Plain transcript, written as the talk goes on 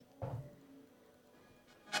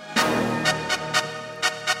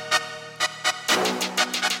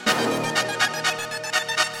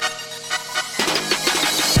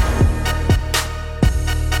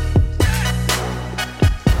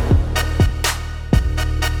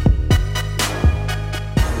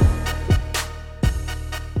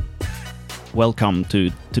welcome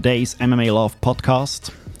to today's MMA Love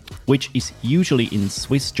podcast, which is usually in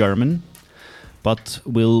Swiss German, but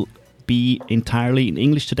will be entirely in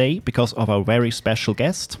English today because of our very special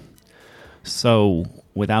guest. So,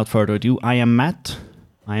 without further ado, I am Matt.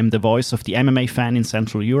 I am the voice of the MMA fan in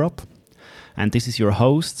Central Europe, and this is your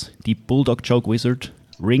host, the Bulldog Joke Wizard,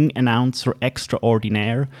 ring announcer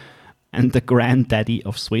extraordinaire, and the granddaddy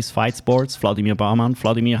of Swiss fight sports, Vladimir Baumann.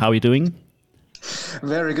 Vladimir, how are you doing?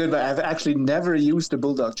 Very good, but I've actually never used a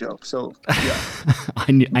bulldog joke, so yeah.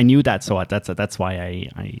 I knew that, so that's why I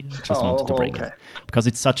just wanted to bring it, because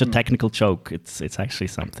it's such a technical joke. It's actually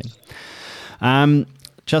something.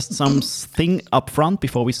 Just something up front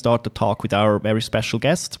before we start the talk with our very special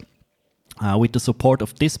guest. With the support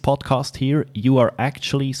of this podcast here, you are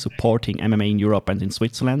actually supporting MMA in Europe and in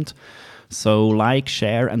Switzerland. So like,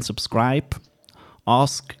 share, and subscribe.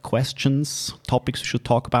 Ask questions, topics we should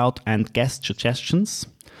talk about, and guest suggestions.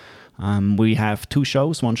 We have two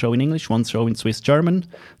shows, one show in English, one show in Swiss German.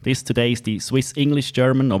 This today is the Swiss English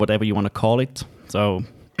German, or whatever you want to call it. So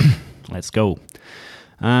let's go.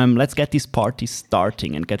 Let's get this party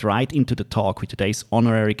starting and get right into the talk with today's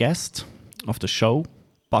honorary guest of the show.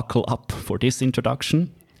 Buckle up for this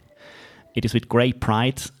introduction. It is with great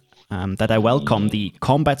pride that I welcome the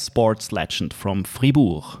combat sports legend from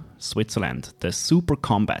Fribourg, Switzerland, the super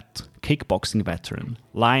combat kickboxing veteran,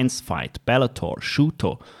 Lions Fight, Bellator,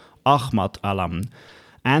 Shooto, Ahmad Alam,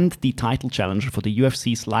 and the title challenger for the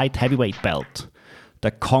UFC's light heavyweight belt,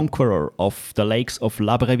 the conqueror of the lakes of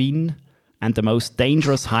La Brevine, and the most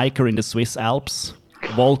dangerous hiker in the Swiss Alps,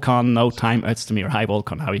 Volkan No Time Özdemir. Hi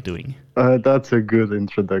Volkan, how are you doing? That's a good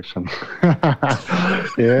introduction.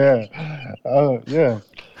 Yeah.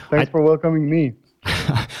 Thanks for welcoming me.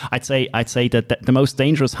 I'd say that the most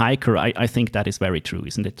dangerous hiker, I think that is very true,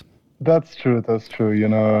 isn't it? That's true. You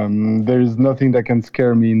know, there is nothing that can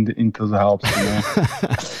scare me into the Alps, you know.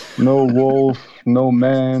 No wolf, no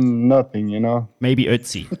man, nothing, you know. Maybe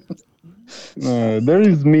Ötzi. There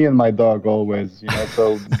is me and my dog always, you know,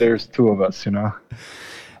 so there's two of us, you know.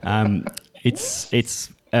 It's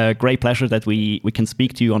a great pleasure that we can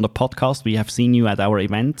speak to you on the podcast. We have seen you at our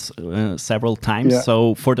event several times. Yeah.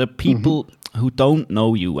 So for the people who don't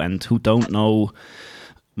know you and who don't know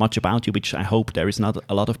much about you, which I hope there is not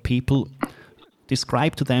a lot of people,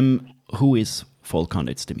 describe to them who is Volkan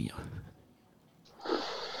Özdemir.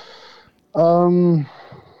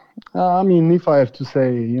 I mean, if I have to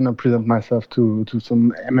say, you know, present myself to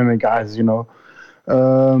some MMA guys, you know,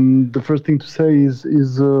 the first thing to say is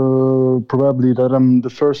probably that I'm the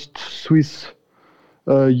first Swiss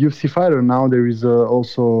UFC fighter. Now there is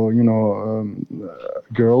also, you know,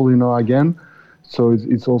 a girl, you know, again. So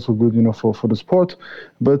it's also good, you know, for the sport.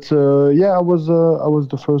 But I was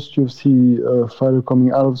the first UFC fighter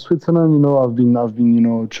coming out of Switzerland. You know, I've been you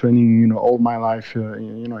know, training, you know, all my life,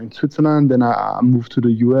 you know, in Switzerland. Then I moved to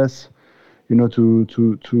the US, you know, to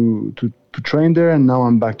train there, and now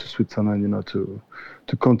I'm back to Switzerland, you know, to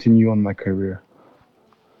continue on my career.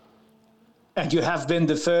 And you have been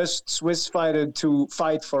the first Swiss fighter to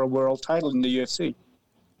fight for a world title in the UFC.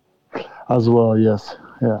 As well, yes,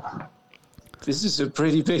 yeah. This is a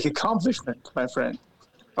pretty big accomplishment, my friend.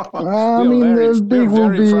 I mean, big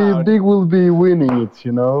will be winning it,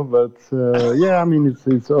 you know. But I mean,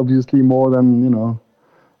 it's obviously more than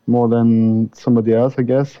somebody else, I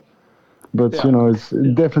guess. But you know, it's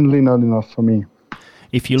definitely not enough for me.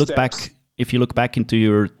 If you look back into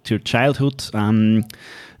your childhood,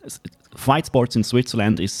 fight sports in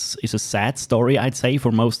Switzerland is a sad story, I'd say,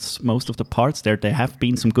 for most of the parts. There have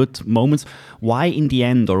been some good moments. Why in the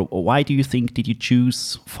end, or why do you think did you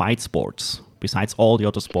choose fight sports besides all the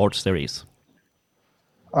other sports there is?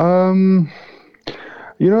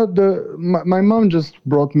 You know, my mom just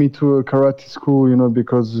brought me to a karate school, you know,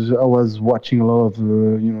 because I was watching a lot of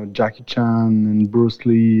you know, Jackie Chan and Bruce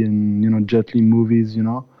Lee and, you know, Jet Li movies, you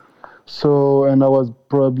know. So, and I was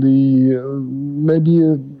probably maybe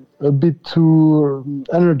a bit too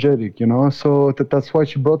energetic, you know, so that's why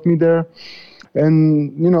she brought me there.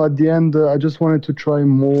 And, you know, at the end, I just wanted to try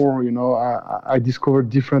more, you know. I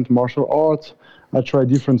discovered different martial arts. I tried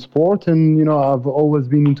different sport, and, you know, I've always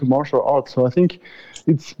been into martial arts. So I think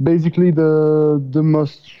it's basically the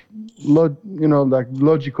most, logical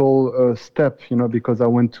step, you know, because I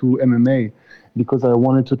went to MMA, because I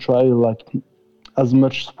wanted to try, like, as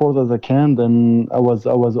much sport as I can. Then I was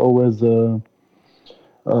always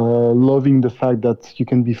loving the fact that you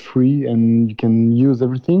can be free and you can use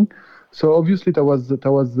everything. So obviously that was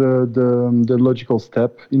the logical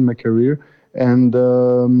step in my career, and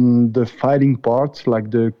the fighting part,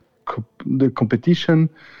 like the competition,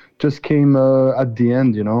 just came at the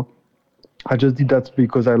end, you know. I just did that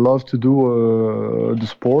because I love to do the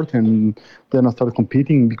sport, and then I started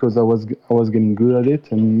competing because I was getting good at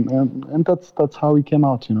it, and that's how it came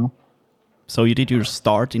out, you know. So you did your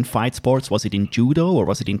start in fight sports. Was it in judo or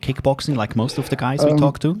was it in kickboxing, like most of the guys we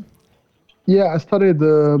talk to? Yeah, I started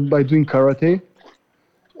by doing karate,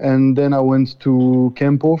 and then I went to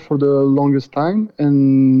Kempo for the longest time,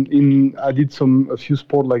 and I did a few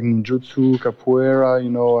sport like ninjutsu, capoeira. You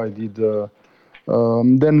know, I did.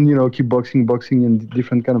 Then kickboxing, boxing, and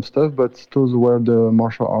different kind of stuff. But those were the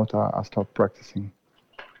martial art I started practicing.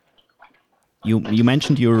 You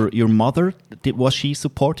mentioned your mother. Was she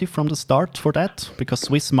supportive from the start for that? Because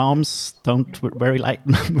Swiss moms don't very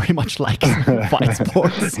much like fight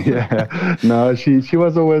sports. Yeah, no, she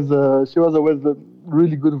was always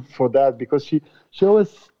really good for that, because she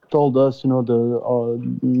always told us,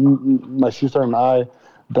 my sister and I,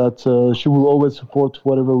 that she will always support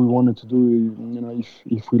whatever we wanted to do. You know,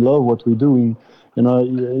 if we love what we're doing,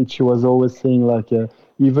 she was always saying like,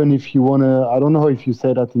 even if you wanna, I don't know if you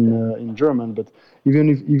say that in German, but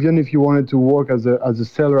even if you wanted to work as a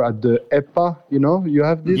seller at the EPA, you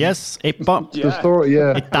have this. Yes, EPA. The store,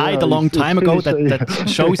 yeah. It died a long time ago. That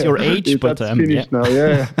shows your age, but that's finished now.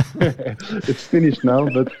 Yeah, it's finished now.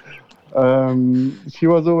 But she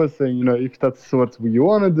was always saying, if that's what you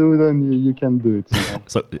want to do, then you can do it.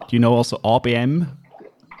 So do you know also ABM?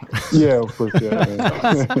 Yeah, of course. Yeah.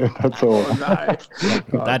 That's all. Nice.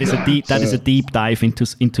 That is a deep dive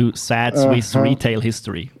into sad Swiss retail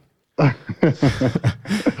history.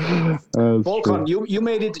 Volkan, you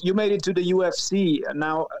made it to the UFC.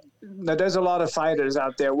 Now there's a lot of fighters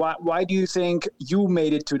out there. Why do you think you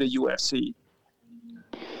made it to the UFC?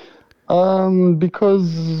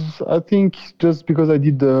 Because I think just because I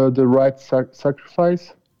did the right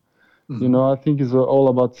sacrifice. Mm-hmm. I think it's all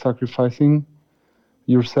about sacrificing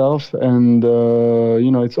yourself, and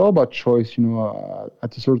it's all about choice,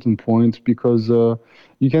 at a certain point, because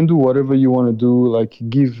you can do whatever you want to do, like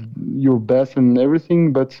give your best and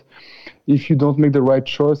everything, but if you don't make the right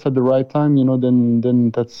choice at the right time,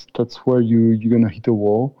 then that's where you're gonna hit a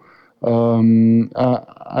wall.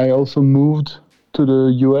 I also moved to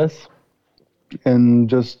the US and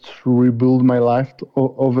just rebuild my life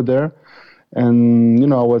over there.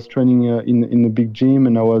 And I was training in a big gym,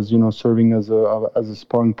 and I was serving as a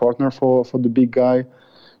sparring partner for the big guy,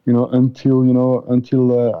 until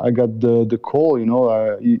I got the call. It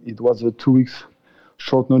was a 2 weeks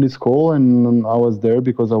short notice call, and I was there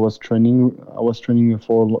because I was training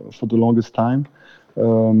for the longest time,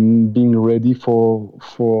 being ready for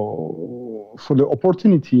the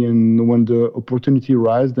opportunity. And when the opportunity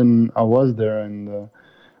arose, then I was there, and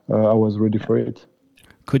I was ready for it.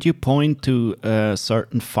 Could you point to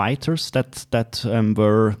certain fighters that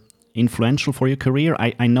were influential for your career?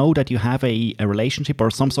 I know that you have a relationship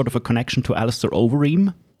or some sort of a connection to Alistair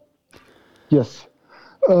Overeem. Yes.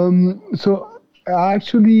 So I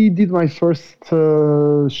actually did my first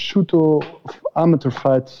Shooto amateur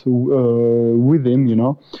fight with him.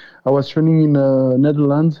 I was training in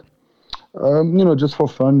Netherlands, just for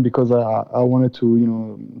fun, because I wanted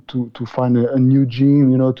to find a new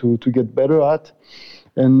gym, to get better at.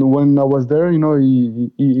 And when I was there,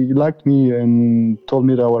 he liked me and told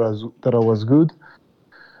me that I was good,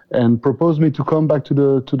 and proposed me to come back to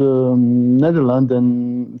the Netherlands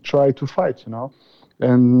and try to fight.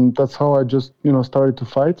 And that's how I just started to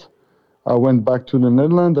fight. I went back to the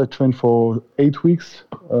Netherlands. I trained for 8 weeks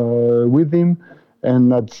with him,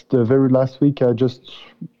 and at the very last week I just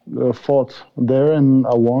fought there, and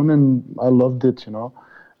I won, and I loved it.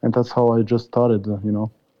 And that's how I just started.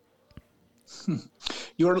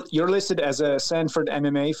 You're listed as a Sanford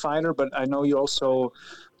MMA fighter, but I know you also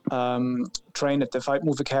train at the Fight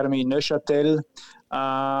Move Academy in Neuchâtel.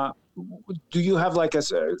 Do you have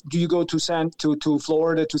do you go to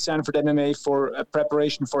Florida to Sanford MMA for a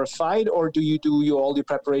preparation for a fight, or do you do all the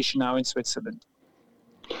preparation now in Switzerland?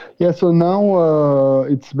 Yeah, so now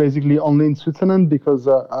it's basically only in Switzerland, because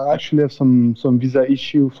I actually have some visa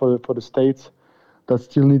issue for the States that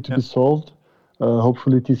still need to be solved.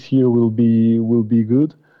 Hopefully this year will be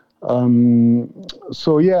good.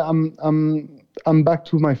 So yeah, I'm back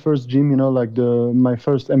to my first gym, my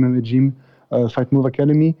first MMA gym, Fight Move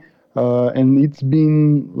Academy, and it's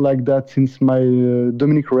been like that since my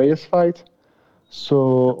Dominic Reyes fight.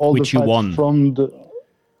 So all which the fights you won from the.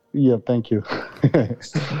 Yeah, thank you.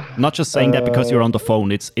 Not just saying that because you're on the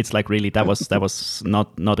phone. It's like really that was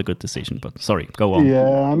not a good decision. But sorry, go on.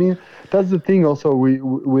 Yeah, I mean that's the thing also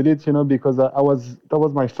with it, because that was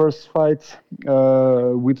my first fight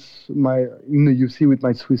with in the UFC with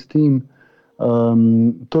my Swiss team,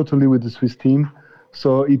 totally with the Swiss team.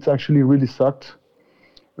 So it actually really sucked.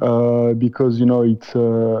 because it's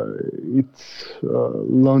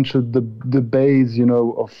launched the base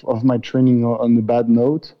of my training on a bad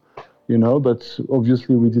note, but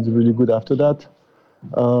obviously we did really good after that.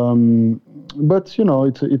 But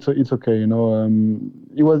it's okay.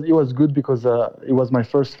 It was good because it was my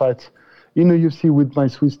first fight in a UFC with my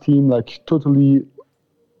Swiss team. Like totally,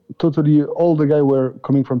 all the guys were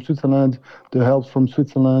coming from Switzerland. The help from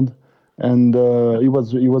Switzerland, and it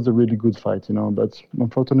was a really good fight. But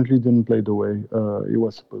unfortunately, it didn't play the way it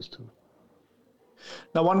was supposed to.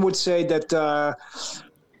 Now, one would say that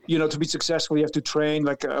to be successful, you have to train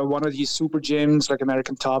like one of these super gyms, like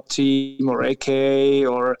American Top Team or AK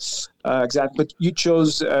or exact. But you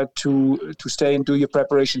chose to stay and do your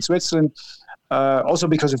preparation in Switzerland, also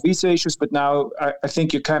because of visa issues. But now I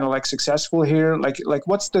think you're kind of like successful here. Like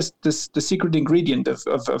what's the secret ingredient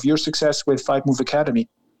of your success with Fight Move Academy?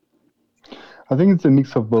 I think it's a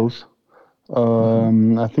mix of both.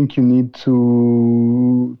 I think you need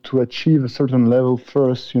to achieve a certain level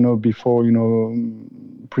first, before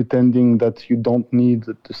pretending that you don't need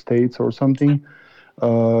the States or something.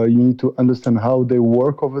 You need to understand how they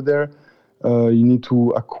work over there. You need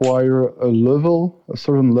to acquire a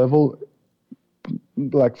certain level,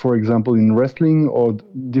 like for example in wrestling or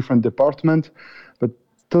different department. But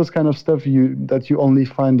those kind of stuff that you only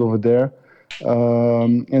find over there,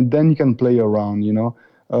 and then you can play around.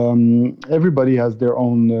 Everybody has their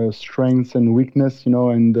own strengths and weakness,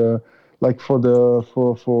 and like for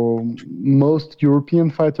most European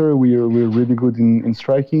fighter, we're really good in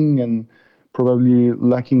striking and probably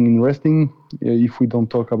lacking in wrestling. If we don't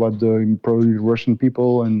talk about the probably Russian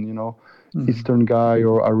people and Eastern guy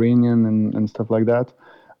or Iranian and stuff like that.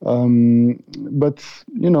 But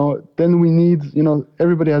then we need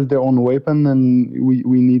everybody has their own weapon, and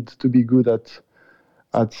we need to be good at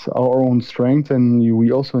our own strength, and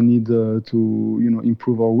we also need to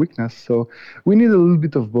improve our weakness. So we need a little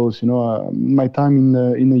bit of both. My time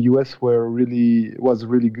in the US was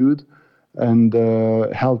really good, and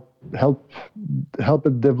helped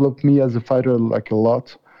develop me as a fighter like a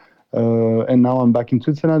lot. And now I'm back in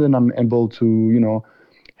Switzerland, and I'm able to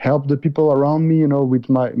help the people around me with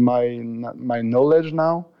my knowledge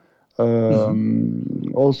now.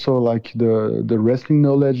 Also like the wrestling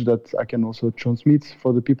knowledge that I can also transmit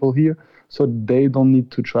for the people here, so they don't need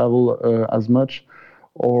to travel as much,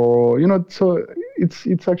 or so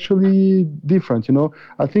it's actually different.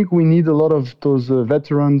 I think we need a lot of those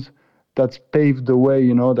veterans that paved the way,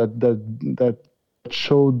 that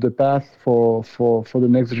showed the path for the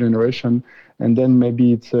next generation, and then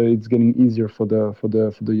maybe it's getting easier for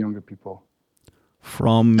the younger people.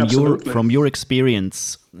 From your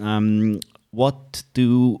experience, what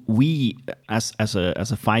do we as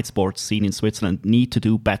a fight sports scene in Switzerland need to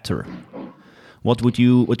do better? What would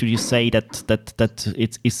you say that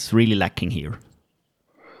it is really lacking here?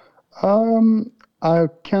 I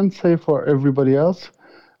can't say for everybody else,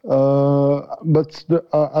 but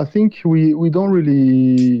I think we don't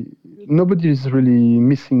really. Nobody is really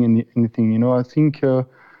missing anything. I think the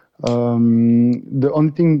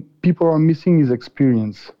only thing people are missing is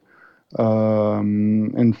experience.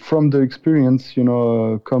 And from the experience,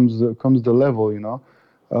 comes the level.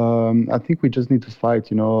 I think we just need to fight.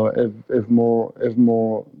 Have more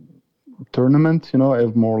tournaments.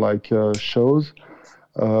 Have more like shows,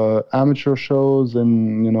 amateur shows,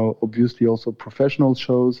 and obviously also professional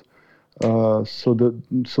shows. So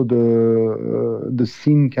the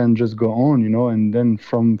scene can just go on. And then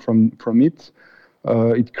from it,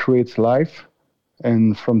 it creates life.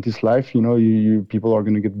 And from this life, you people are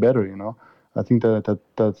going to get better. I think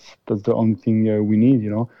that's the only thing we need.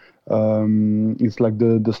 It's like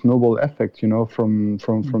the snowball effect.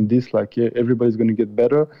 From this, like everybody's going to get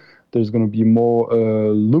better. There's going to be more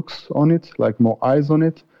looks on it, like more eyes on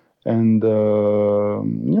it, and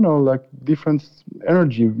like different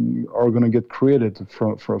energy are going to get created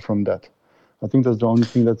from that. I think that's the only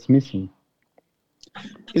thing that's missing.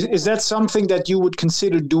 Is that something that you would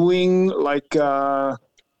consider doing, like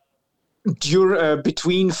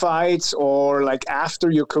between fights, or like after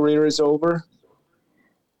your career is over?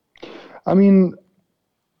 I mean,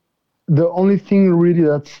 the only thing really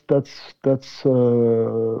that's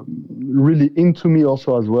really into me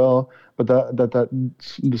also as well, but that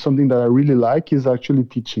something that I really like is actually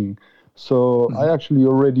teaching. So I actually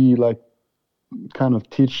already like kind of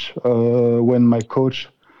teach when my coach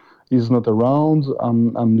is not around.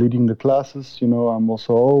 I'm leading the classes. I'm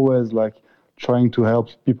also always like trying to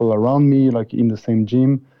help people around me, like in the same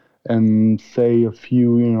gym, and say a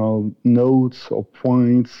few notes or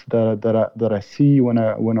points that I see when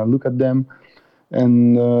I look at them,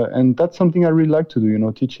 and that's something I really like to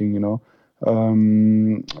do. Teaching.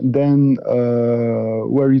 Then,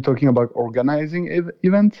 were you talking about organizing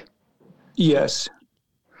event? Yes.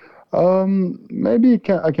 Maybe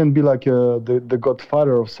I can be like the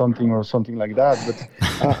godfather of something or something like that, but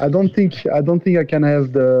I don't think I can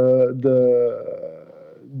have the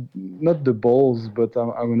not the balls, but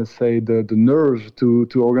I'm gonna say the nerve to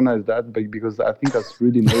organize that, because I think that's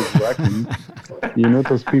really nerve wracking. You know,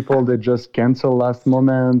 those people, they just cancel last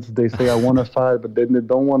moment. They say I want to fight, but then they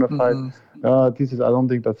don't want to fight. I don't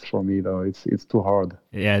think that's for me though. It's too hard.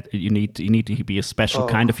 Yeah, you need to be a special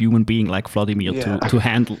kind of human being like Vladimir to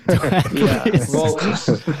handle. Yeah, this. well,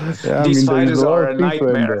 Yeah, these fighters are a people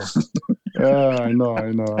in nightmare. there. Yeah, I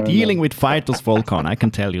know. Dealing with fighters, Volkan, I can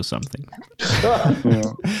tell you something.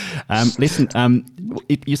 Yeah. Listen,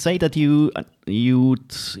 you say that you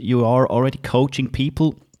are already coaching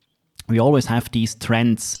people. We always have these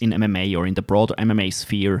trends in MMA or in the broader MMA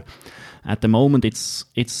sphere. At the moment, it's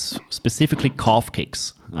specifically calf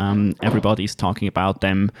kicks. Everybody is talking about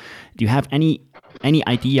them. Do you have any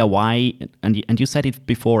idea why? And you said it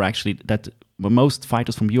before, actually, that most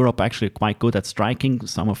fighters from Europe are actually quite good at striking.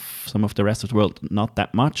 Some of the rest of the world not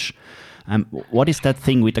that much. What is that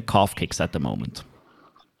thing with the calf kicks at the moment?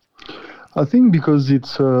 I think because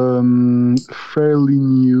it's fairly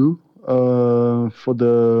new for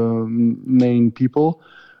the main people.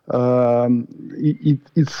 It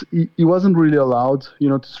wasn't really allowed,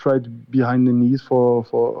 to strike behind the knees for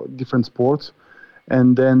different sports.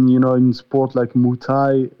 And then, in sport like Muay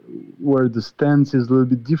Thai, where the stance is a little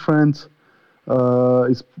bit different,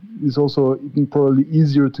 it's also probably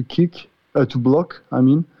easier to kick, to block, I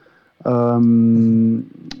mean.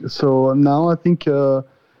 So now I think,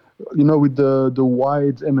 with the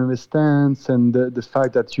wide MMA stance and the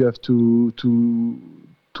fact that you have to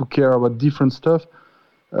care about different stuff,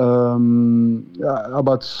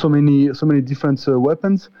 about so many different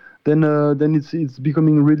weapons, then it's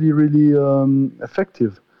becoming really, really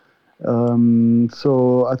effective.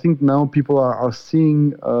 So I think now people are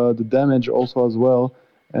seeing the damage also as well,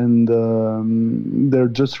 and they're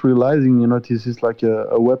just realizing, this is like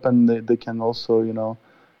a weapon they can also,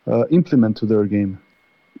 implement to their game.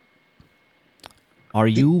 Are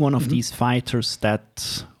you one of these fighters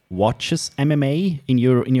that watches MMA in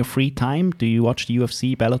your free time? Do you watch the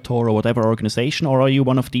UFC, Bellator, or whatever organization, or are you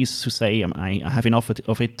one of these who say, I have enough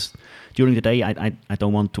of it during the day, I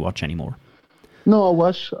don't want to watch anymore? No, I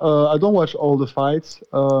watch. I don't watch all the fights,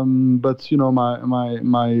 but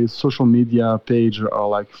my social media page are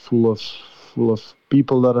like full of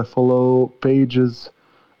people that I follow, pages,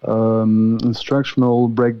 instructional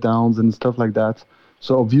breakdowns and stuff like that.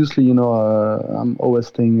 So obviously, I'm always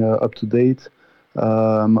staying up to date.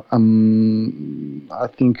 I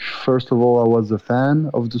think first of all, I was a fan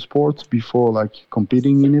of the sport before like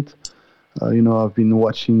competing in it. I've been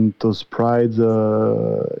watching those prides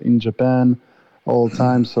in Japan all the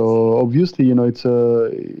time. So obviously, it's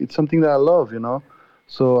something that I love.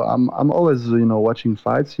 So I'm always watching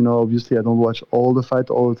fights. Obviously I don't watch all the fights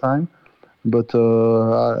all the time, but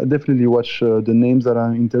I definitely watch the names that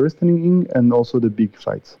I'm interested in and also the big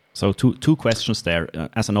fights. So two questions there.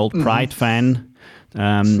 As an old Pride fan,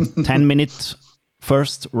 10-minute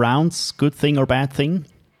first rounds, good thing or bad thing?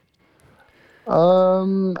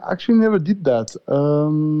 Actually never did that.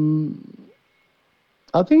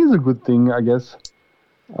 I think it's a good thing, I guess.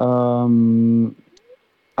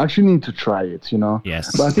 Actually need to try it,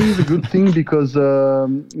 Yes. But I think it's a good thing because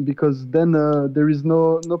then there is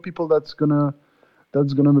no people that's gonna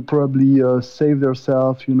probably save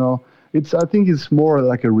themselves, I think it's more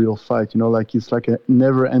like a real fight, like it's like a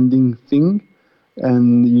never-ending thing,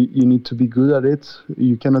 and you need to be good at it.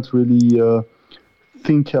 You cannot really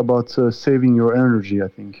think about saving your energy, I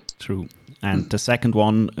think. True. And the second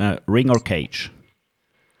one, ring or cage?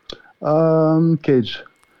 Cage.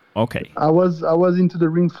 Okay. I was into the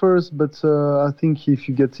ring first, but I think if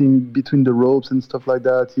you get in between the ropes and stuff like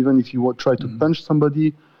that, even if you try to punch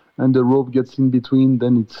somebody and the rope gets in between,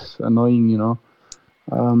 then it's annoying,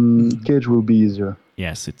 Cage will be easier.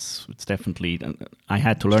 Yes, it's definitely. I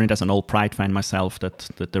had to learn it as an old Pride fan myself that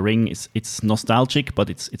the ring it's nostalgic, but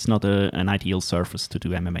it's not an ideal surface to do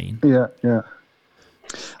MMA in. Yeah.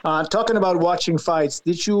 Talking about watching fights,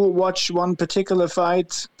 did you watch one particular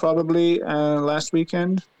fight probably last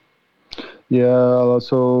weekend? Yeah,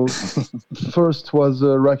 so first was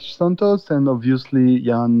Rakic Santos and obviously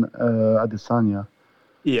Jan Adesanya.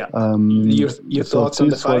 Yeah. Your thoughts on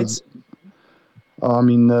the fights?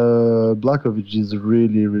 Blachowicz is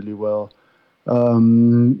really, really well.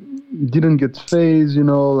 Didn't get phased,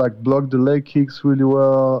 blocked the leg kicks really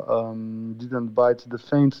well. Didn't bite the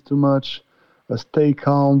feints too much. stay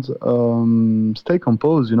calm, stay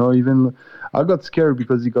composed. Even I got scared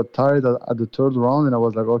because he got tired at the third round, and I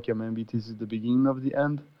was like, okay, maybe this is the beginning of the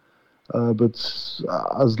end. But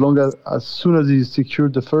as soon as he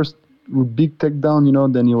secured the first big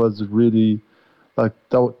takedown, then he was really like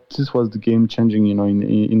that. This was the game changing,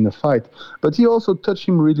 in the fight. But he also touched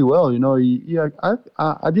him really well.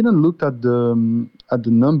 I didn't look at the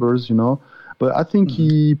numbers, but I think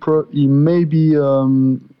he maybe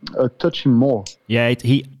touched him more. Yeah,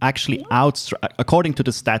 he actually outstruck, according to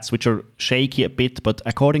the stats, which are shaky a bit, but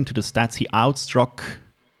according to the stats, he outstruck.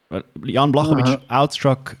 Jan Blachowicz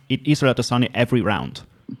outstruck Israel Adesanya every round.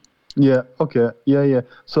 Yeah. Okay. Yeah.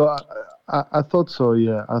 So I thought so.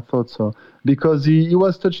 Yeah, I thought so because he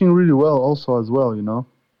was touching really well also as well.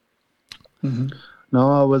 Mm-hmm.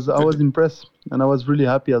 No, I was impressed and I was really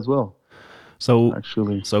happy as well. So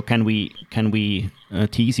actually, so can we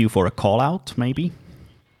tease you for a call out maybe?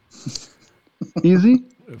 Easy.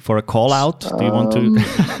 For a call out, do you want to?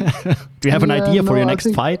 Do you have an idea for your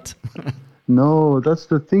next fight? No, that's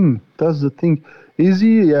the thing.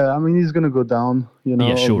 Izzy, yeah, I mean, he's going to go down,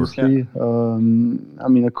 Yeah, sure. Obviously. Yeah. I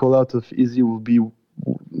mean, a call out of Izzy will be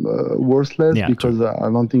worthless because true.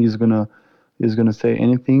 I don't think he's gonna say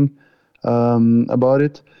anything about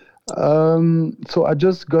it. So I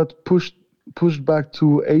just got pushed back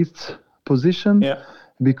to 8th position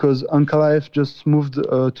because Ankalaev just moved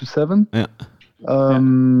to 7. Yeah.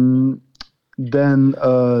 Then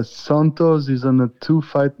Santos is on a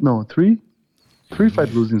 3-fight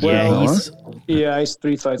losing streak. He's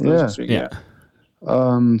 3-fight losing streak. Yeah.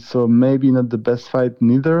 So maybe not the best fight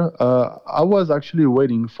neither. I was actually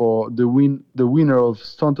waiting for the winner of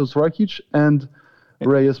Santos Rakic and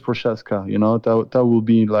Reyes Prochaska. That will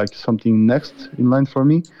be like something next in line for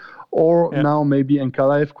me. Or now maybe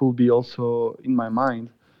Ankalaev could be also in my mind.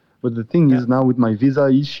 But the thing is now with my visa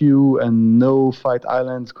issue and no fight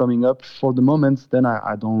islands coming up for the moment, then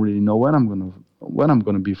I don't really know when I'm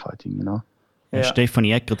gonna be fighting. Yeah.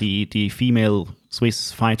 Stephanie Ecker, the female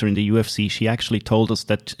Swiss fighter in the UFC, she actually told us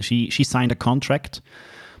that she signed a contract,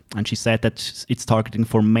 and she said that it's targeting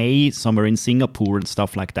for May somewhere in Singapore and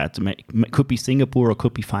stuff like that. Could be Singapore or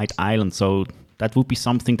could be Fight Island. So that would be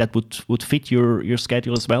something that would fit your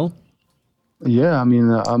schedule as well. Yeah, I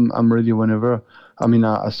mean, I'm ready whenever. I mean,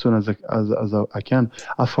 as soon as I can.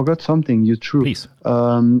 I forgot something. You're true. Please.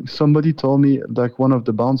 Somebody told me, like one of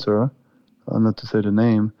the bouncer, not to say the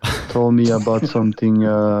name, told me about something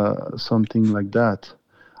like that.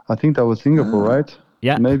 I think that was Singapore, right?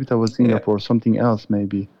 Yeah. Maybe that was Singapore. Something else,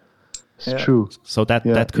 maybe. It's true. So that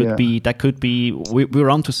could be.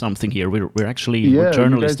 We're onto something here. We're actually we're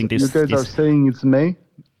journalisting this. You guys are saying it's May.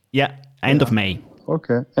 Yeah, end of May.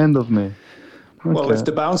 Okay, end of May. Okay. Well, if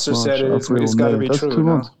the bouncer said it, it's got to be true. 2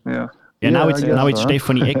 months. Yeah. Yeah, now it's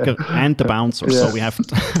Stephanie Ecker and the bouncer, so we have.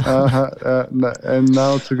 And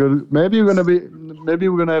now to go. Maybe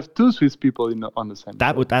we're gonna have 2 Swiss people on the same.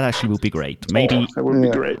 That actually would be great. Maybe that would be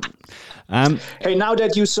great. Hey, now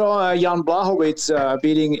that you saw Jan Blachowicz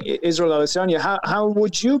beating Israel Adesanya, how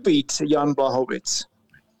would you beat Jan Blachowicz?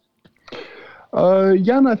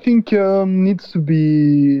 Jan, I think needs to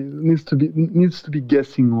be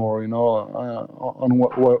guessing more, on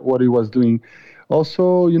what he was doing.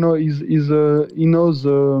 Also, he knows,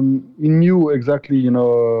 he knew exactly,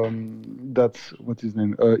 that's what his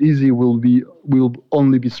name. Izzy will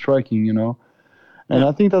only be striking, and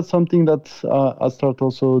I think that's something that I start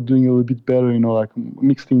also doing a little bit better, like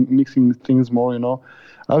mixing things more,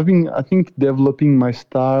 I've been, I think, developing my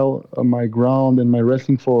style, my ground, and my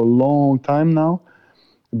wrestling for a long time now.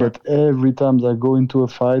 But every time I go into a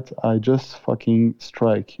fight, I just fucking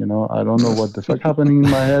strike. I don't know what the fuck happening in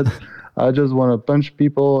my head. I just want to punch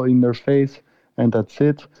people in their face, and that's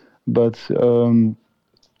it. But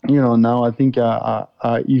now I think I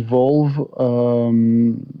evolve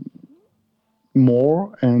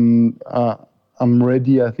more, and I'm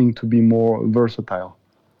ready, I think, to be more versatile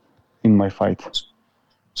in my fight.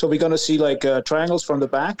 So we're going to see like triangles from the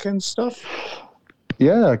back and stuff?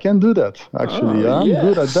 Yeah, I can do that, actually. I'm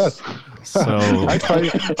good at that. So I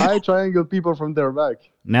triangle people from their back.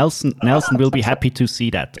 Nelson will be happy to see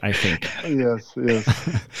that, I think. Yes.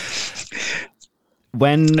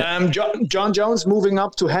 When John Jones moving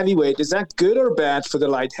up to heavyweight, is that good or bad for the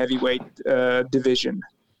light heavyweight division?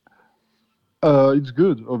 It's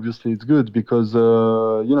good. Obviously, it's good because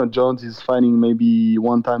Jones is fighting maybe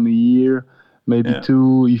 1 time a year, maybe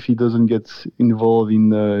 2 if he doesn't get involved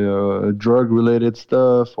in drug-related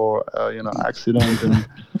stuff or accident and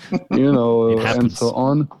and so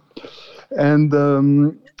on. And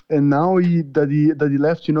and now that he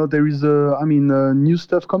left, there is new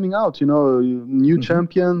stuff coming out. New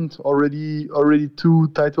champion, already 2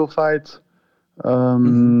 title fights.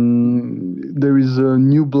 There is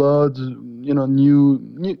new blood.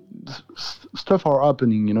 New stuff are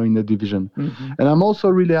happening. In the division, and I'm also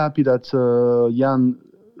really happy that Jan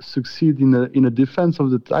succeed in a defense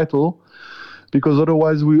of the title, because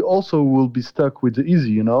otherwise we also will be stuck with the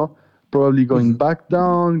easy. Probably going back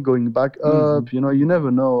down, going back up. You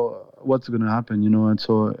never know what's going to happen. And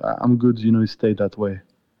so I'm good. It stayed that way.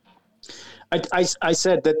 I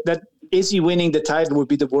said that Izzy winning the title would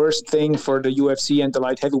be the worst thing for the UFC and the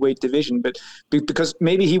light heavyweight division, but because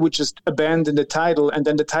maybe he would just abandon the title and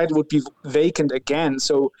then the title would be vacant again.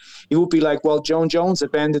 So it would be like, well, Jon Jones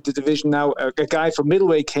abandoned the division. Now a guy from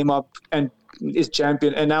middleweight came up and is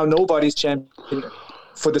champion, and now nobody's champion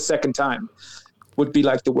for the second time. Would be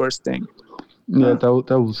like the worst thing. Yeah,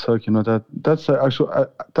 that would suck.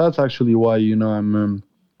 That's actually why I'm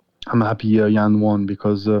happy Jan won,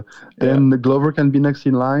 because then the Glover can be next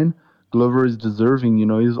in line. Glover is deserving.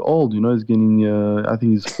 He's old. He's getting. I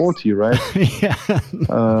think he's 40, right? Yeah.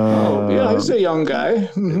 He's a young guy.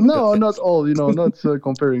 No, not old. Not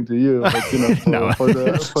comparing to you, but for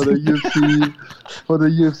the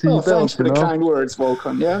UFC Oh, belt. thanks for the kind words,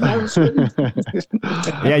 Volkan. Yeah,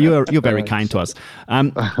 yeah, you're very kind to us.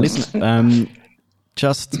 Listen.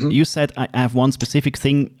 You said, I have one specific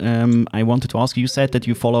thing I wanted to ask you. You said that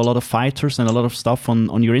you follow a lot of fighters and a lot of stuff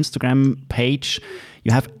on your Instagram page.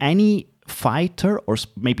 You have any fighter or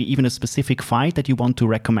maybe even a specific fight that you want to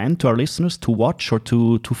recommend to our listeners to watch or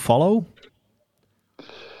to follow?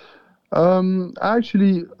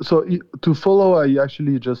 Actually, so to follow, I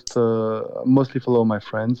actually just mostly follow my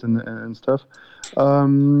friends and stuff.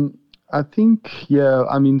 I think,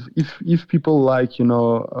 if people like,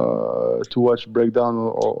 to watch breakdown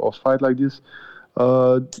or fight like this,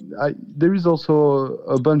 there is also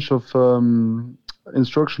a bunch of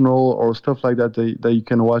instructional or stuff like that you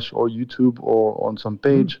can watch or YouTube or on some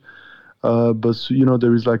page. But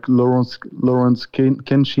there is like Lawrence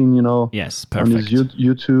Kenshin, yes, perfect. On his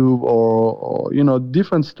YouTube or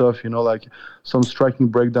different stuff, like some striking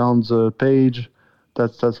breakdowns page.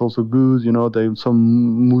 That's also good. They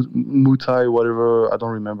some Muay Thai, whatever, I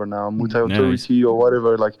don't remember now, Muay Thai Authority or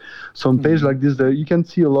whatever, like some page like this there you can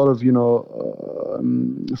see a lot of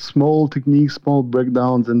small techniques, small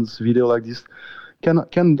breakdowns, and this video like this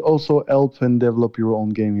can also help and develop your own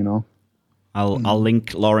game. I'll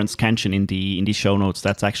link Lawrence Kenshin in the show notes.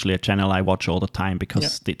 That's actually a channel I watch all the time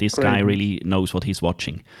because this guy really knows what he's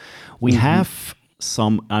watching. We have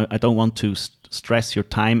some, I don't want to stress your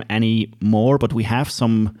time anymore, but we have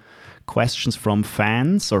some questions from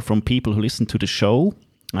fans or from people who listen to the show.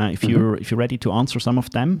 If you're ready to answer some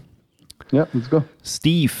of them. Yeah, let's go.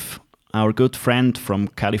 Steve, our good friend from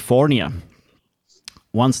California,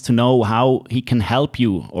 wants to know how he can help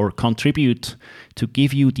you or contribute to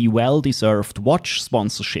give you the well-deserved watch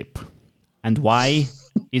sponsorship. And why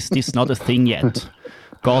is this not a thing yet?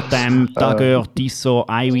 Goddamn, Dagger, Tissot,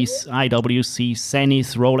 IWC,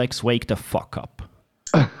 Zenith, Rolex, wake the fuck up.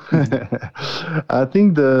 I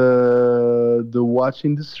think the watch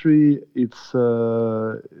industry, it's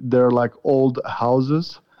they're like old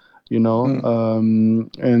houses,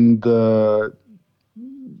 and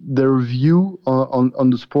their view on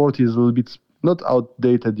the sport is a little bit not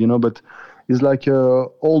outdated, but it's like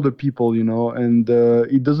older people, and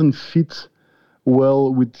it doesn't fit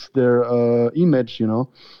well with their image,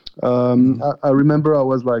 I remember I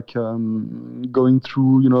was like going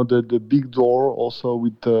through, the big door also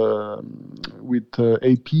with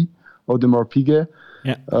AP Audemars Piguet,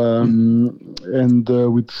 and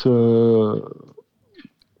with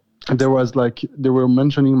there was like they were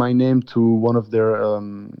mentioning my name to one of their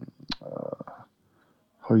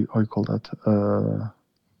how you call that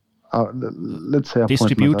let's say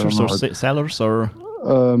distributors or sellers or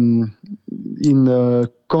in a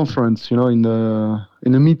conference, in a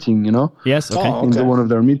meeting, Yes, okay. In one of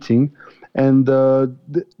their meeting, and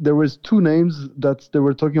there was 2 names that they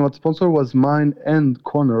were talking about. Sponsor was mine and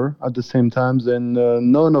Conor at the same time, and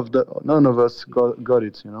none of us got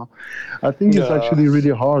it. I think it's actually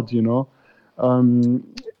really hard.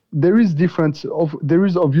 There is difference. There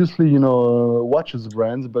is obviously watches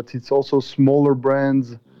brands, but it's also smaller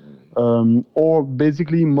brands. Or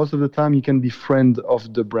basically most of the time you can be friend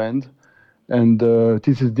of the brand, and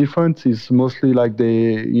this is different. It's mostly like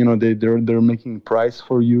they're making price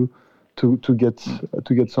for you to get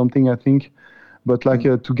something, I think. But like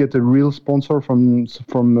to get a real sponsor from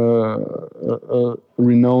a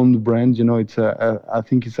renowned brand, it's I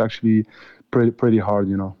think it's actually pretty hard.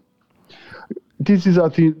 this is, I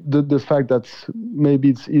think, the fact that maybe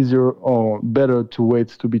it's easier or better to wait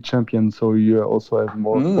to be champion, so you also have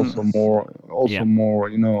more,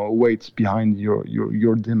 weights behind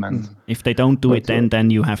your demand. If they don't do it, then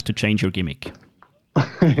you have to change your gimmick.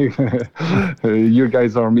 You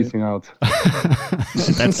guys are missing out.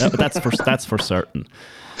 That's for certain.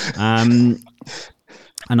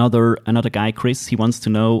 Another guy, Chris, he wants to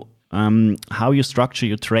know how you structure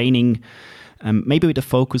your training. Maybe with a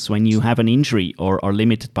focus when you have an injury or are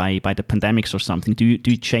limited by the pandemics or something. Do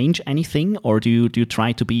you change anything, or do you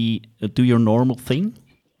try to do your normal thing?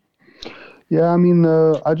 Yeah, I mean,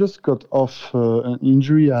 I just got off an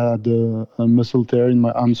injury. I had a muscle tear in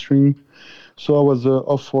my hamstring, so I was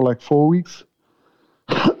off for like 4 weeks.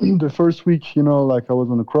 The first week, I was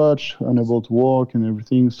on a crutch, unable to walk and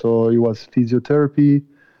everything. So it was physiotherapy,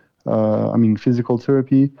 physical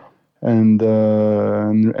therapy. And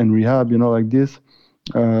rehab, like this.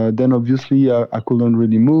 Then obviously I couldn't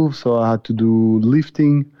really move, so I had to do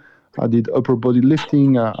lifting. I did upper body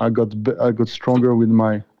lifting. I got stronger with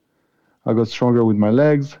my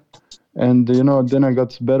legs, and then I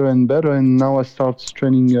got better and better. And now I start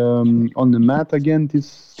training on the mat again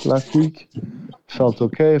this last week. Felt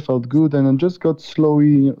okay, felt good, and I just got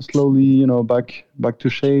slowly, back to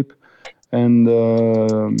shape. And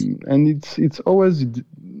it's always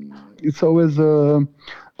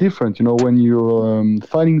different, when you're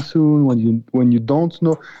fighting soon, when you don't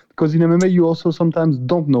know, because in MMA you also sometimes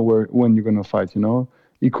don't know when you're gonna fight.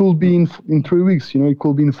 It could be in 3 weeks, it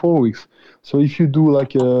could be in 4 weeks. So if you do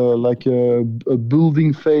like a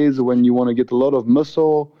building phase when you want to get a lot of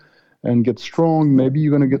muscle and get strong, maybe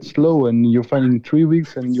you're gonna get slow, and you're fighting in 3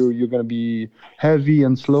 weeks and you're gonna be heavy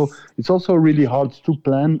and slow. It's also really hard to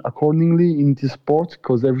plan accordingly in this sport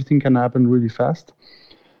because everything can happen really fast.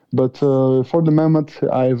 But for the moment,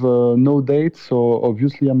 I have no date, so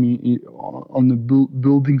obviously I'm on the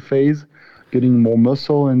building phase, getting more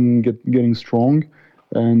muscle and getting strong.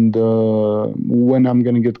 And when I'm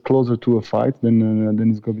going to get closer to a fight, then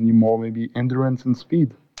it's going to be more maybe endurance and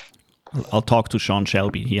speed. I'll talk to Sean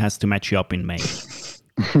Shelby. He has to match you up in May.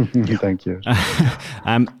 Thank you.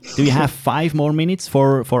 Do you have 5 more minutes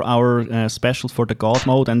for our specials for the God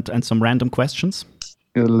mode and some random questions?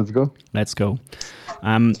 Yeah, let's go. Let's go.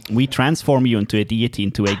 We transform you into a deity,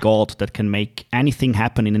 into a god that can make anything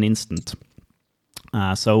happen in an instant.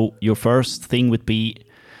 So your first thing would be,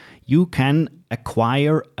 you can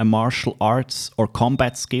acquire a martial arts or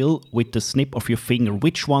combat skill with the snip of your finger.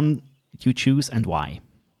 Which one do you choose and why?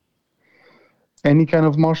 Any kind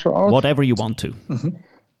of martial art? Whatever you want to. Mm-hmm.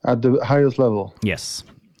 At the highest level? Yes.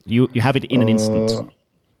 You have it in an instant.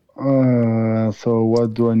 So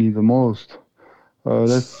what do I need the most?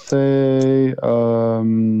 Let's say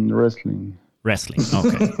wrestling. Wrestling,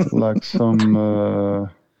 okay.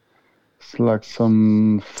 like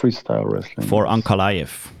some freestyle wrestling. For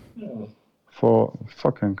Ankalaev. For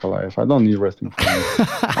fucking Ankalaev. I don't need wrestling for me.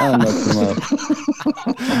 I'm not too much.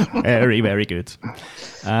 Very, very good.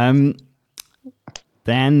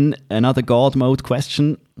 Then another God mode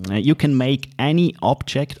question. You can make any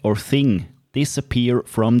object or thing disappear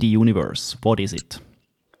from the universe. What is it?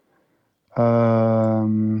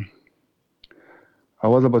 I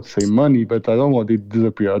was about to say money, but I don't want it to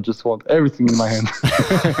disappear. I just want everything in my hand.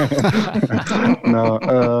 No,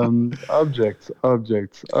 objects.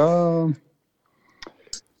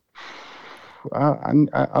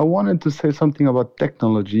 I wanted to say something about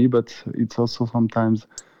technology, but it's also sometimes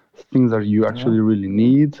things that you actually really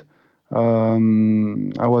need.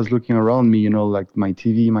 I was looking around me, like my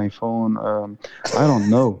TV, my phone. I don't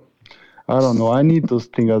know. I need those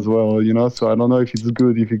things as well, so I don't know if it's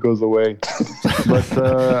good if it goes away. But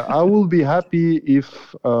I will be happy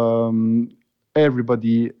if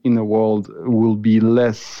everybody in the world will be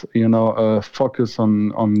less, focused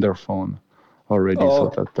on their phone already.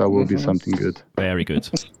 So that will be something good. Very good.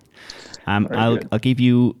 I'll give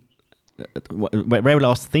you very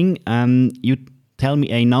last thing. You tell me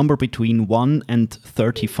a number between 1 and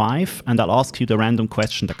 35, and I'll ask you the random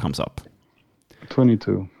question that comes up.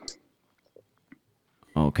 22.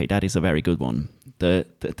 Okay, that is a very good one.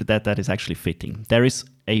 That is actually fitting. There is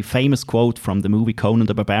a famous quote from the movie Conan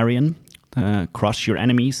the Barbarian. Crush your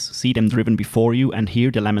enemies, see them driven before you, and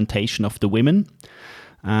hear the lamentation of the women.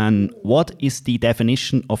 And what is the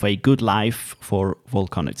definition of a good life for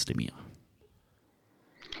Volkan Özdemir?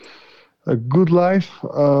 A good life,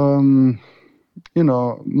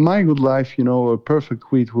 my good life, a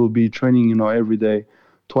perfect week will be training, every day.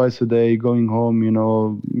 Twice a day, going home,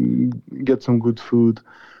 get some good food.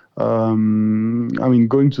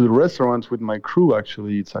 Going to the restaurant with my crew,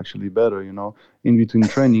 it's actually better, in between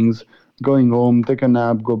trainings, going home, take a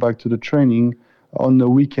nap, go back to the training, on the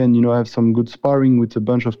weekend, you know, have some good sparring with a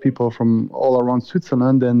bunch of people from all around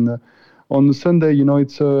Switzerland. And on the Sunday, you know,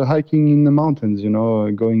 it's hiking in the mountains, you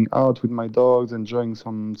know, going out with my dogs, enjoying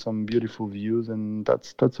some beautiful views. And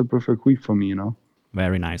that's a perfect week for me, you know.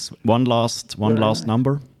 Very nice. One last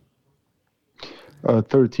number.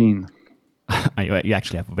 13. You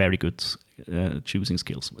actually have very good choosing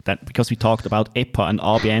skills. That because we talked about EPA and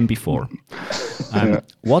ABM before.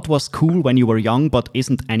 What was cool when you were young but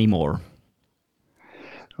isn't anymore?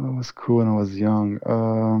 What was cool when I was young?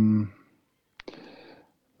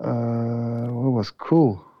 What was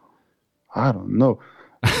cool? I don't know.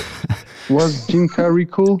 Was Jim Carrey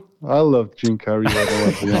cool? I loved Jim Carrey when I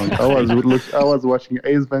was young. I was watching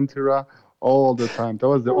Ace Ventura all the time. That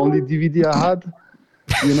was the only DVD I had.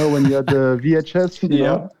 You know, when you had the VHS, you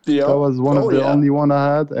know? That was one of the only one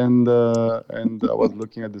I had, and I was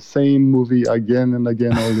looking at the same movie again and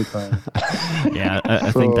again all the time.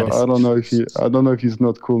 I think that is... I don't know if he's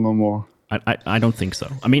not cool no more. I don't think so.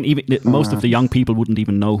 I mean, even most of the young people wouldn't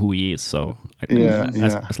even know who he is. So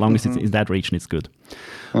as long as it's in that region, it's good.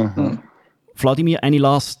 Vladimir, any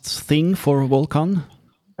last thing for Volkan?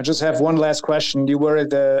 I just have one last question. You were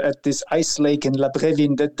at this ice lake in La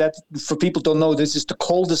Brevine. That for people don't know, this is the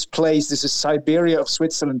coldest place. This is Siberia of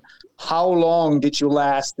Switzerland. How long did you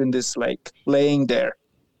last in this lake, laying there?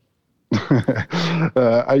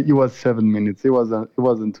 It was 7 minutes. It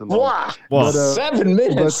wasn't too long. Wow, but, 7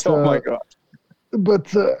 minutes! Oh my God! But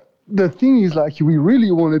the thing is, like, we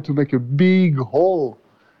really wanted to make a big hole,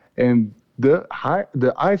 and the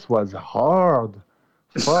ice was hard.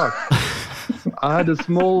 Fuck. I had a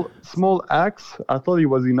small axe. I thought it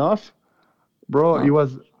was enough, bro. It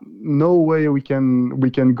was no way we can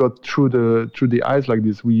go through the ice like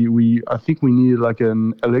this. I think we needed like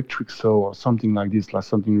an electric saw or something like this, like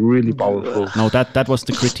something really powerful. No, that was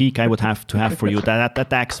the critique I would have to have for you.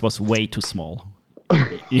 That axe was way too small.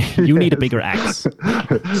 You need a bigger axe.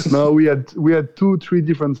 No, we had 2-3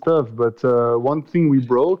 different stuff, but one thing we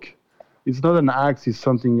broke. It's not an axe, it's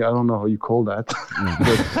something, I don't know how you call that.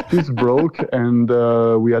 But this broke, and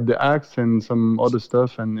we had the axe and some other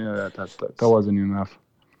stuff, and that wasn't enough.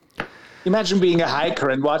 Imagine being a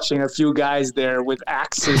hiker and watching a few guys there with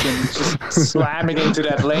axes and just slamming into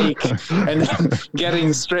that lake and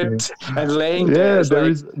getting stripped and laying there.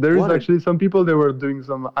 Yeah, there is actually some people, they were doing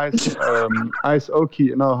some ice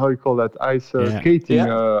hockey, no, how you call that, skating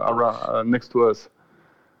around next to us.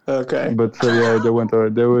 Okay. But they went a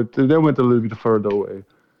little bit further away.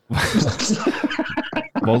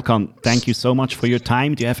 Volkan, thank you so much for your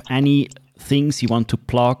time. Do you have any things you want to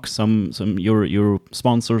plug? Some your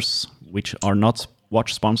sponsors, which are not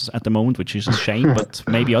watch sponsors at the moment, which is a shame, but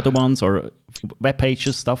maybe other ones or web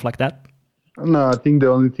pages, stuff like that. No, I think the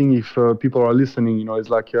only thing, if people are listening, you know, is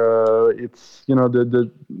like it's, you know,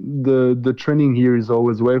 the training here is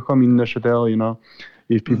always welcome in Neuchâtel, you know.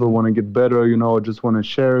 If people want to get better, you know, or just want to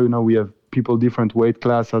share, you know, we have people different weight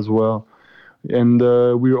class as well. And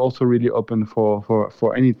we're also really open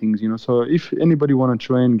for anything, you know. So if anybody want to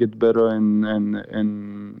train, get better and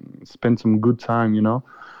spend some good time, you know,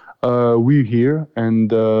 we're here.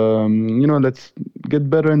 And, you know, let's get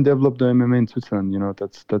better and develop the MMA in Switzerland. You know,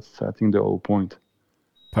 that's I think, the whole point.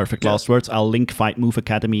 Perfect. Last words. I'll link Fight Move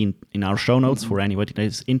Academy in our show notes for anybody that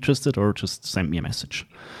is interested, or just send me a message.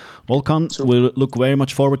 Volkan, we'll look very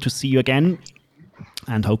much forward to see you again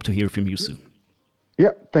and hope to hear from you soon.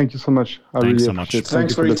 Yeah, thank you so much. Thanks so much.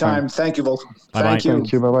 Thanks for your time. Thank you, Volkan. Thank you.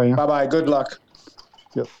 Thank you. Bye-bye. Bye-bye. Good luck.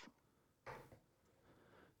 Yes.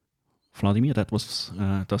 Vladimir, that was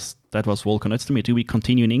Volkan Özdemir. Do we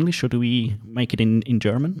continue in English or do we make it in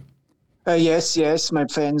German? Yes, my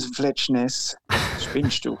Fans Fletchness.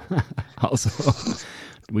 Spinnst du? Also,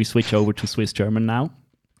 we switch over to Swiss German now.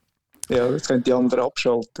 Ja, jetzt können die anderen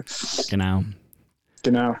abschalten. Genau.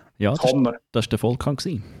 Ja, das war der Volkan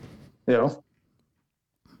gewesen. Ja.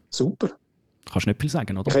 Super. Kannst nicht viel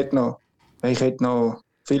sagen, oder? Ich hätte noch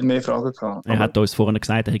viel mehr Fragen gehabt. Er hat uns vorhin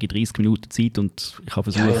gesagt, er hätte 30 Minuten Zeit und ich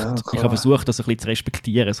habe versucht, das ein bisschen zu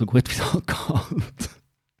respektieren, so gut wie es halt geht.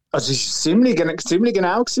 Also es war ziemlich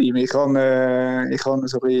genau gewesen. Ich habe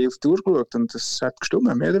so ein bisschen auf die Tour geschaut und das hat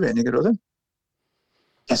gestimmt, mehr oder weniger, oder?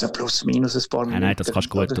 Ja, so plus minus ein paar Minuten. Nein, das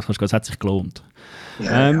kannst du gut. Das hat sich gelohnt.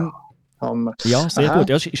 Ja, ja, sehr gut.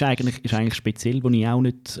 Ja, ist eigentlich speziell, wo ich auch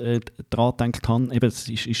nicht dran gedacht habe. Eben, es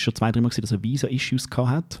ist schon 2-3 Mal gewesen, dass er Visa-Issues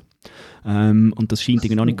hat. Und das scheint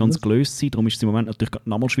irgendwie noch nicht ganz gelöst zu sein. Darum ist es im Moment natürlich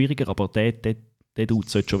noch mal schwieriger, aber der Dude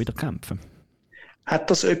sollte schon wieder kämpfen. Hat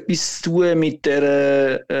das etwas zu tun mit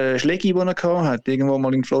der Schläge, die er hat, irgendwo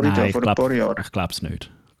mal in Florida vor ein paar Jahren? Ich glaube es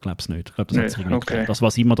nicht. Ich glaube, das hat sich irgendwie geklärt. Das,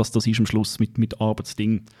 was immer das ist am Schluss mit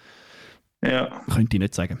Arbeitsding, ja. könnte ich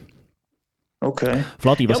nicht sagen. Okay.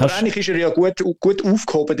 Vladi, was aber eigentlich ist er ja gut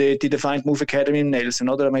aufgehoben dort in der Fight Move Academy in Nelson,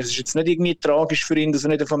 oder? Es ist jetzt nicht irgendwie tragisch für ihn, dass er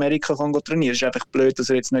nicht auf Amerika kann trainieren. Es ist einfach blöd,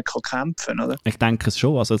 dass er jetzt nicht kämpfen kann, oder? Ich denke es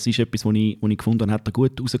schon. Also es ist etwas, was ich gefunden habe, hat er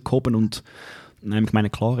gut rausgehoben und ich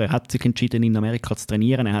meine, klar, er hat sich entschieden, in Amerika zu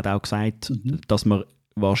trainieren. Er hat auch gesagt, dass man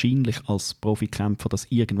wahrscheinlich als Profikämpfer das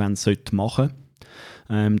irgendwann machen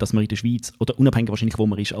sollte. Dass man in der Schweiz, oder unabhängig wahrscheinlich, wo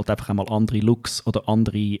man ist, halt einfach einmal andere Looks oder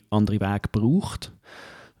andere Wege braucht.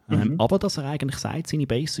 Aber dass er eigentlich sagt, seine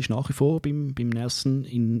Base ist nach wie vor beim Nelson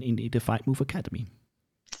in der Fight Move Academy.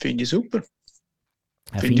 Finde ich super.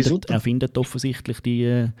 Er findet offensichtlich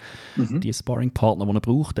die Sparring-Partner, die er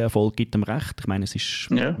braucht. Der Erfolg gibt ihm recht. Ich meine,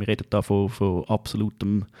 wir reden da von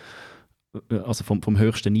absolutem, also vom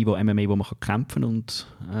höchsten Niveau MMA, wo man kämpfen kann. Und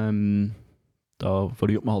da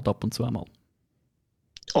verliert man halt ab und zu einmal.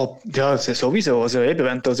 Ja, sowieso. Also eben,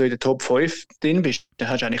 wenn du also in der Top 5 drin bist, dann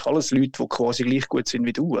hast du eigentlich alles Leute, die quasi gleich gut sind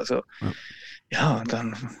wie du. Also ja,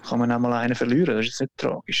 dann kann man auch mal einen verlieren. Das ist jetzt nicht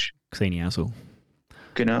tragisch. Sehe ich auch so.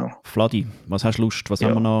 Genau. Vladi, was hast du Lust? Was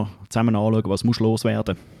haben wir noch zusammen anschauen? Was muss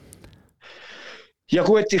loswerden? Ja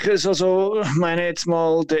gut, ich meine jetzt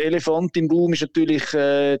mal, der Elefant im Raum ist natürlich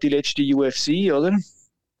die letzte UFC, oder?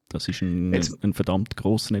 Das ist ein verdammt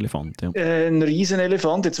grosser Elefant. Ja. Ein riesen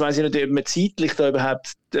Elefant. Jetzt weiss ich nicht, ob wir zeitlich da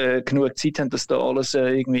überhaupt genug Zeit haben, das da alles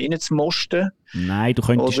irgendwie reinzumosten. Nein, du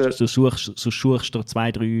suchst dir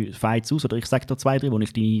 2-3 Fights aus. Oder ich sage dir 2-3, wo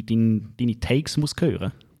ich deine Takes muss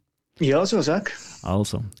hören. Ja, so sag.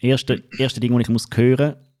 Also, erste Ding, das ich muss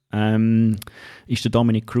hören ist der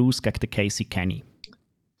Dominic Cruz gegen den Casey Kenny.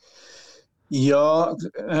 Ja,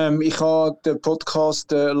 ich habe den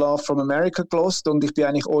Podcast Love from America gehört und ich bin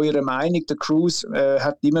eigentlich eurer Meinung. Der Cruz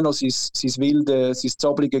hat immer noch sein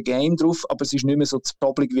zobbelige Game drauf, aber es ist nicht mehr so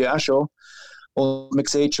zobbelig wie auch schon. Und man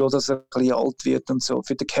sieht schon, dass er ein bisschen alt wird und so.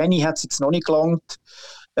 Für den Kenny hat es jetzt noch nicht gelangt,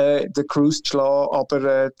 den Cruz zu schlagen,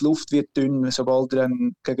 aber die Luft wird dünn, sobald er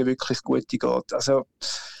dann gegen wirklich Gute geht. Also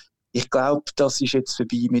ich glaube, das ist jetzt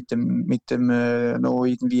vorbei mit dem noch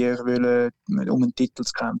irgendwie wollen, um einen Titel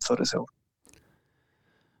zu kämpfen oder so.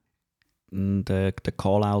 Der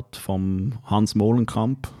Call-out vom Hans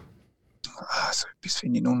Molenkamp. Also etwas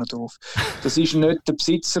finde ich nur noch doof. Das ist nicht der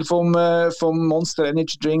Besitzer vom Monster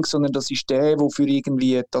Energy Drink, sondern das ist der für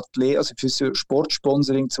irgendwie also für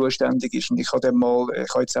Sportsponsoring zuständig ist. Und ich habe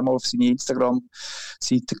jetzt einmal auf seine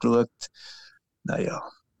Instagram-Seite geschaut. Naja,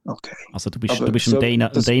 okay. Also du bist so, Dana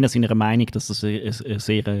seiner Meinung, dass das ein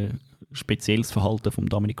sehr spezielles Verhalten von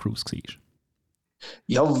Dominic Cruz war?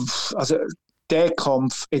 Ja, also der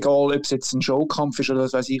Kampf, egal ob es jetzt ein Showkampf ist oder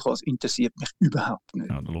was weiß ich was, interessiert mich überhaupt nicht.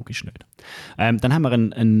 Ja, logisch nicht. Dann haben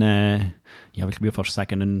wir ich würde fast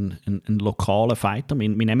sagen, einen lokalen Fighter. Wir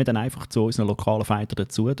nehmen dann einfach zu unseren lokalen Fighter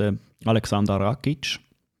dazu, den Alexander Rakic,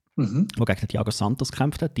 der gegen Thiago Santos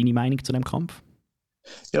gekämpft hat. Deine Meinung zu dem Kampf?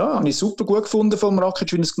 Ja, habe ich super gut gefunden vom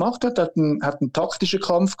Rakic, wie er es gemacht hat. Er hat einen taktischen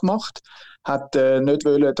Kampf gemacht, hat nicht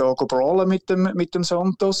wollen da brawlen mit dem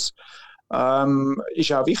Santos.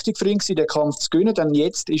 Ist auch wichtig für ihn gewesen, den Kampf zu gewinnen, denn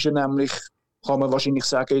jetzt ist er nämlich, kann man wahrscheinlich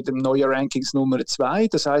sagen, in dem neuen Rankings Nummer 2.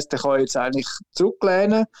 Das heisst, er kann jetzt eigentlich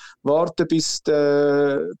zurücklehnen, warten, bis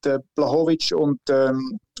der Blachowicz und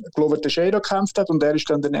Glover Teixeira gekämpft hat und er ist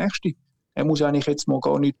dann der Nächste. Er muss eigentlich jetzt mal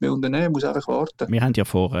gar nichts mehr unternehmen, er muss einfach warten. Wir haben ja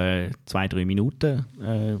vor 2-3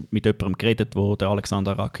 Minuten mit jemandem geredet, der den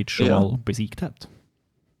Alexander Rakic schon mal besiegt hat.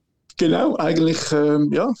 Genau, eigentlich für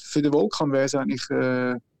den Volkan wäre es eigentlich...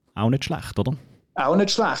 auch nicht schlecht, oder? Auch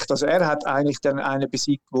nicht schlecht. Also er hat eigentlich dann einen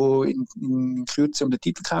besiegt, der in Kürze um den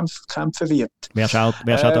Titel kämpfen wird. Wärst auch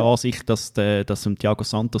der Ansicht, dass Thiago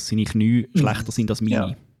Santos seine Knie schlechter sind als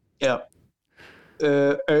meine? Ja.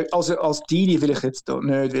 Also als deine vielleicht jetzt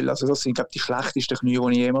nicht, weil also das sind, glaube ich, die schlechtesten Knie,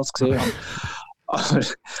 die ich jemals gesehen habe.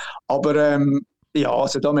 aber ja,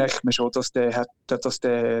 also da merkt man schon, dass der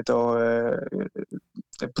da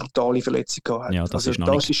eine brutale Verletzung gehabt hat. Ja, das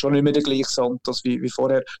ist schon nicht mehr der gleiche Santos wie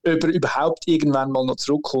vorher. Ob er überhaupt irgendwann mal noch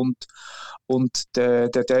zurückkommt und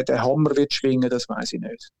der Hammer wird schwingen, das weiß ich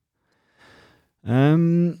nicht.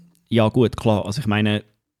 Ja gut, klar. Also ich meine,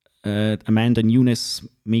 Amanda Nunes,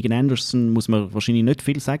 Megan Anderson muss man wahrscheinlich nicht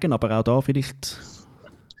viel sagen, aber auch da vielleicht...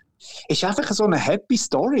 Es ist einfach so eine happy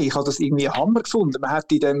Story. Ich habe das irgendwie Hammer gefunden. Man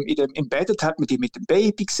hat in dem Embedded hat man die mit dem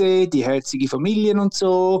Baby gesehen, die herzige Familien und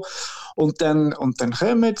so. Und dann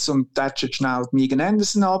kommen sie und tätschen schnell Megan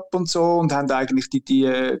Anderson ab und so und haben eigentlich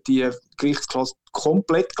die Gerichtsklasse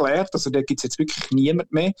komplett gelehrt. Also da gibt es jetzt wirklich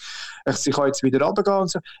niemand mehr. Sie kann jetzt wieder runtergehen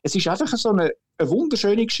und so. Es ist einfach so eine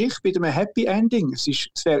wunderschöne Geschichte mit einem Happy Ending. Es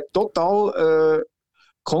wäre total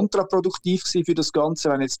kontraproduktiv gewesen für das Ganze,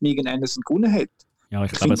 wenn jetzt Megan Anderson gewonnen hätte. Ja,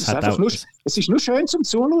 ich glaube, es ist nur schön zum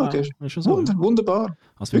Zuschauen. Ja, so, wunderbar.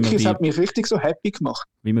 Also, wirklich, es hat mich richtig so happy gemacht.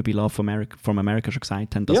 Wie wir bei Love from America schon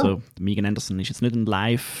gesagt haben, also Megan Anderson ist jetzt nicht ein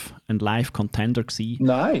Live-Contender gewesen.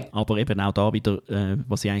 Nein. Aber eben auch da wieder,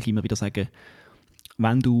 was ich eigentlich immer wieder sage,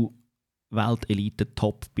 wenn du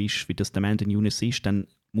Weltelite-Top bist, wie das der Amanda Nunes ist, dann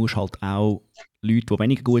musst du halt auch Leute, die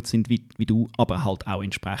weniger gut sind wie du, aber halt auch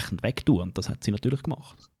entsprechend wegtun. Und das hat sie natürlich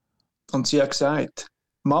gemacht. Und sie hat gesagt,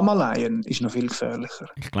 Mama Lion ist noch viel gefährlicher.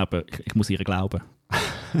 Ich glaube, ich muss ihr glauben.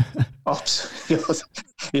 Absolut,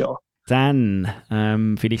 ja. Dann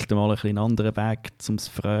vielleicht mal ein bisschen anderen Weg, um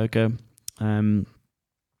zu fragen.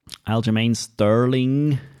 Aljamain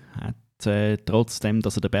Sterling hat trotzdem,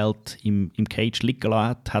 dass er den Belt im Cage liegen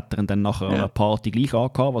lassen hat er ihn dann nachher an einer Party gleich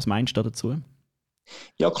angehabt. Was meinst du dazu?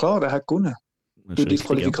 Ja klar, er hat gewonnen. Durch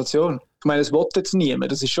Disqualifikation. Ja. Ich meine, es will jetzt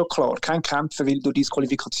niemand, das ist schon klar. Kein Kämpfer will durch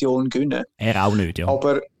Disqualifikation gewinnen. Er auch nicht, ja.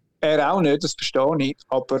 Aber er auch nicht, das verstehe ich.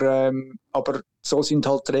 Aber so sind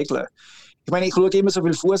halt die Regeln. Ich meine, ich schaue immer so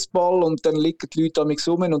viel Fußball und dann liegen die Leute an mich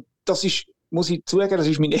rum. Und das ist, muss ich zugeben, das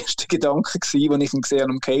war mein erster Gedanke gewesen, als ich ihn gesehen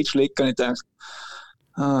habe, am Cage liegen. Und ich dachte,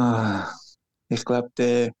 ich glaube,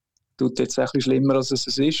 der tut jetzt ein bisschen schlimmer, als es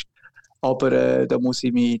ist. Aber das muss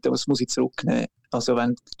ich zurücknehmen. Also wenn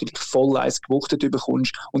du natürlich voll eins gewuchtet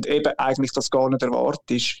bekommst und eben eigentlich das gar nicht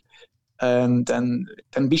erwartest, dann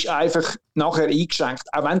bist du einfach nachher eingeschränkt.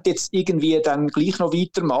 Auch wenn du jetzt irgendwie dann gleich noch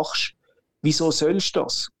weitermachst, wieso sollst du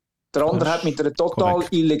das? Der andere hat mit einer total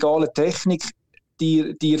illegalen Technik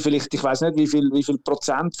dir vielleicht, ich weiß nicht, wie viel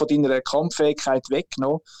Prozent von deiner Kampffähigkeit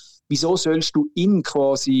weggenommen. Wieso sollst du ihm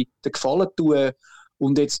quasi den Gefallen tun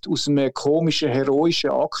und jetzt aus einem komischen, heroischen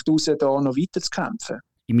Akt raus da noch weiter zu kämpfen?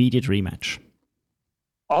 Immediate Rematch.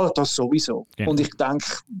 Das sowieso. Ja. Und ich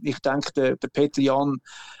denke, der Peter Jan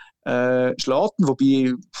schlägt ihn,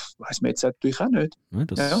 wobei, weiss man jetzt natürlich auch nicht.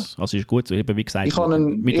 Ja, also ist gut, eben wie gesagt. Ich habe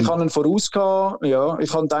ihn vorausgehabt, ja.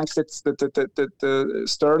 Ich habe gedacht, jetzt der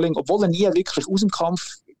Sterling, obwohl er nie wirklich aus dem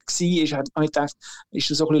Kampf war, habe ich gedacht, ist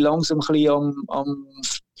er so ein bisschen langsam ein bisschen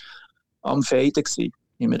am Faden gewesen,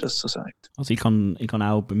 wie man das so sagt. Also ich habe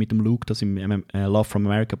auch mit dem Luke das im Love from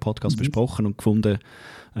America Podcast besprochen und gefunden,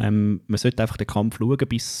 man sollte einfach den Kampf schauen,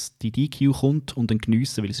 bis die DQ kommt und dann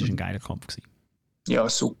geniessen, weil es ist ein geiler Kampf war. Ja,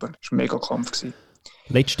 super. Es war ein mega Kampf gewesen.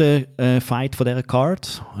 Letzter Fight von dieser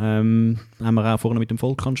Card. Haben wir auch vorhin mit dem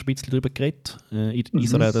Volkan ein bisschen darüber geredet.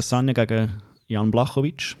 Israel Adesanya gegen Jan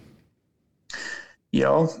Blachowicz.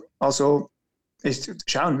 Ja, also es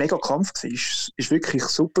war auch ein mega Kampf. Es war wirklich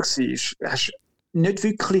super. Es war nicht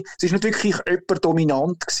wirklich jemand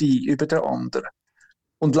dominant über den anderen.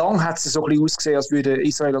 Und lange hat es so ein bisschen ausgesehen, als würde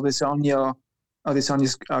Israel Adesanya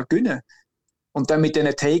gewinnen. Und dann mit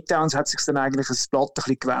diesen Takedowns hat sich dann eigentlich das Blatt ein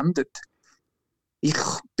bisschen gewendet. Ich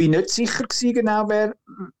bin nicht sicher gewesen, genau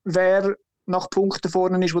wer nach Punkten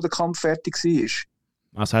vorne ist, wo der Kampf fertig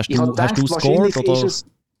war. Also hast du scored? Oder?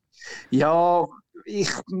 Ja,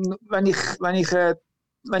 wenn ich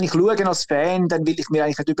schaue als Fan, dann will ich mir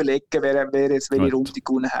eigentlich nicht überlegen, wer jetzt welche Runde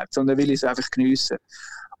gewonnen hat, sondern will ich es einfach geniessen.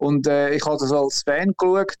 Und ich habe das als Fan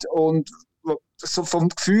geschaut und so vom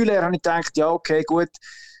Gefühl her habe ich gedacht, ja, okay, gut,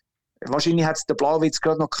 wahrscheinlich hat es der Blachowicz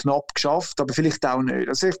gerade noch knapp geschafft, aber vielleicht auch nicht.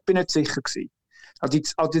 Also ich bin nicht sicher gewesen.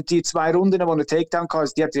 Also die 2 Runden, die er Takedown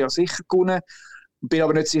hatte, die hat er ja sicher gewonnen. Ich bin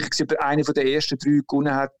aber nicht sicher gewesen, ob er eine von den ersten 3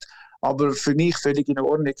 gewonnen hat. Aber für mich völlig in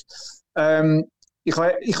Ordnung. Ich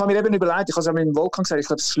habe mir eben überlegt, ich habe es auch mit dem Volkan gesagt, ich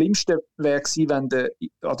glaube, das Schlimmste wäre gewesen, wenn der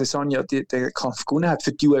Adesanya den Kampf gewonnen hat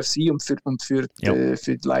für die UFC und für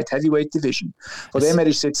die Light Heavyweight Division. Von dem her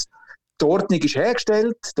ist es jetzt, die Ordnung ist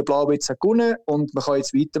hergestellt, der Blachowicz hat gewonnen und man kann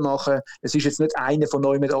jetzt weitermachen. Es ist jetzt nicht einer von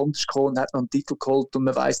neu mit anders gekommen und hat noch einen Titel geholt und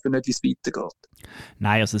man weiss dann nicht, wie es weitergeht.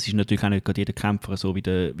 Nein, also es ist natürlich auch nicht gerade jeder Kämpfer, so wie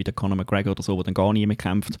der Conor McGregor oder so, der dann gar nie mehr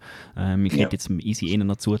kämpft. Ich hätte jetzt dem Easy eher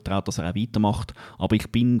noch zutraut, dass er auch weitermacht. Aber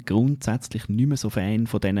ich bin grundsätzlich nicht mehr so Fan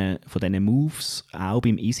von diesen Moves. Auch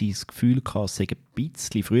beim Easy das Gefühl gehabt, es sei ein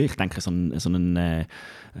bisschen früher. Ich denke,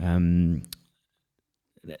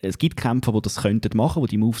 es gibt Kämpfer, die das könnten machen, die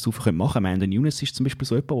die Moves machen können. Amanda Nunes ist zum Beispiel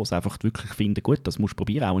so jemand, der es einfach wirklich findet, gut, das musst du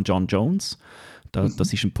probieren. Auch ein John Jones.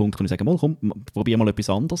 Das ist ein Punkt, wo ich sage, komm, probier mal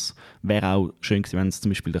etwas anderes. Wäre auch schön gewesen, wenn es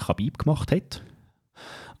zum Beispiel der Khabib gemacht hätte.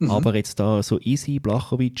 Aber jetzt da so easy,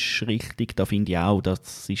 Blachowicz richtig, da finde ich auch,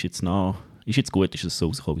 das ist jetzt gut, ist es so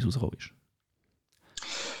rausgekommen, wie es rausgekommen ist.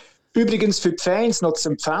 Übrigens für die Fans noch zu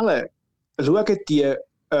empfehlen, schaut die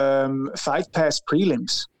Fight Pass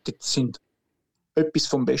Prelims. Das sind etwas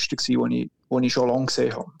vom Besten gewesen, was ich schon lange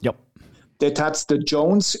gesehen habe. Ja. Dort hat es den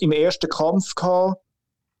Jones im ersten Kampf gehabt,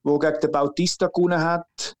 der gegen den Bautista gewonnen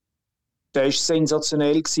hat. der war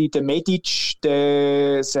sensationell gewesen. Der Medic,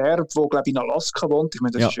 der Serb, der, glaube ich, in Alaska wohnt, ich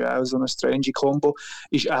meine, das ist ja auch so eine strange Kombo,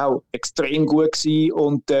 ist auch extrem gut gewesen.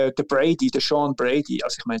 Und der Brady, der Sean Brady,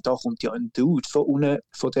 also ich meine, da kommt ja ein Dude von unten,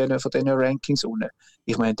 von diesen Rankings unten.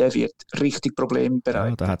 Ich meine, der wird richtig Probleme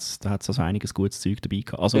bereiten. Ja, da hat's also einiges gutes Zeug dabei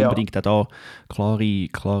gehabt. Also unbedingt auch da klare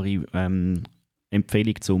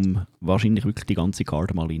Empfehlung, um wahrscheinlich wirklich die ganze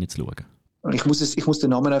Karte mal reinzuschauen. Und ich muss den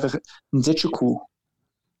Namen einfach, Nzetchukwu.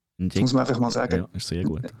 Das muss man einfach mal sagen. Ja, ist sehr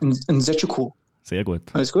gut. Nzetchukwu. Sehr gut.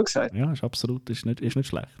 Hast du es gut gesagt? Ja, ist absolut, ist nicht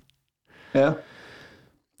schlecht. Ja.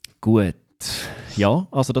 Gut. Ja,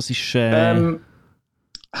 also das ist...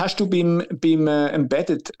 hast du beim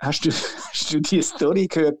Embedded, hast du die Story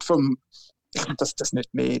gehört vom, dass das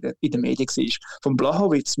nicht mehr in den Medien war, vom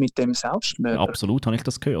Blachowitz mit dem Selbstmörder? Absolut, habe ich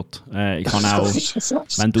das gehört. Ich kann auch,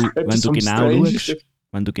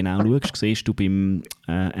 wenn du genau schaust, siehst du beim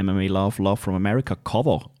MMA Love from America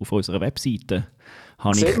Cover auf unserer Webseite,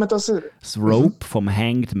 habe ich das Rope vom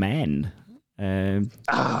Hanged Man.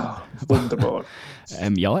 Wunderbar.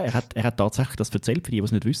 Ja, er hat tatsächlich das erzählt, für die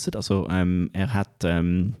es nicht wissen. Also, er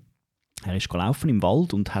ist gelaufen im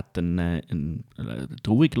Wald und hat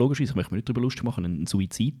traurig, logischerweise, ich möchte mir nicht darüber lustig machen, einen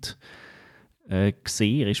Suizid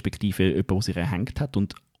gesehen, respektive jemanden, der sich erhängt hat.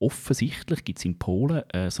 Und offensichtlich gibt es in Polen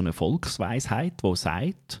so eine Volksweisheit, die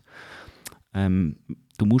sagt,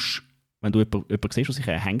 du musst, wenn du jemanden siehst, der sich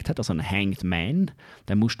erhängt hat, also ein Hanged Man,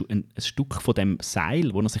 dann musst du ein Stück von dem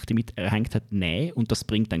Seil, wo er sich damit erhängt hat, nehmen und das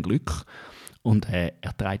bringt dann Glück. Und er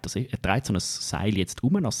trägt so ein Seil jetzt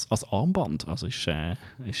als Armband. Also ist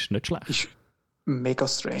nicht schlecht. Ist mega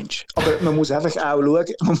strange. Aber man muss einfach auch schauen,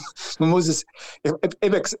 man muss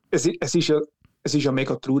es ist ja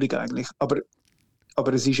mega traurig eigentlich, aber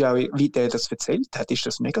es ist auch, wie der das erzählt hat, ist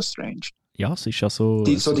das mega strange. Ja, es ist ja so...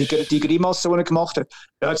 Die Grimasse, die er gemacht hat,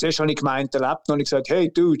 ja, zuerst habe ich gemeint, er lebt noch, und ich gesagt,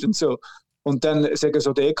 hey, Dude, und so. Und dann sagen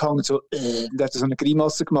so der gehangen, so, und hat so eine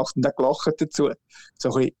Grimasse gemacht und hat gelacht dazu.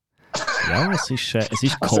 So ein bisschen. Ja, es ist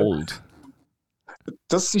cold.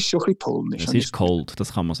 Das ist schon ein bisschen polnisch. Es ist cold,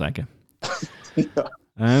 das kann man sagen. Ja.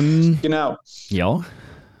 Genau. Ja.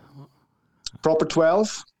 Proper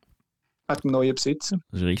 12 hat einen neuen Besitzer.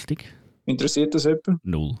 Das ist richtig. Interessiert das jemand?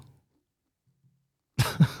 Null.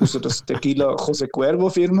 Also, dass der Gila José Cuervo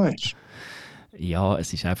Firma ist? Ja,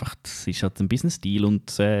 es ist halt ein Business-Deal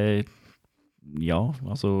und ja,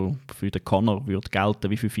 also für den Connor würde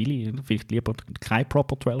gelten, wie für viele, vielleicht lieber kein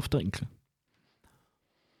Proper 12 trinken.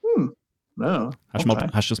 Ja, hast du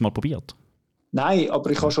das mal probiert? Nein,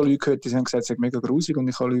 aber ich habe schon Leute gehört, die haben gesagt, es ist mega grusig, und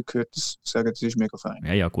ich habe Leute gehört, die sagen, es ist mega fein.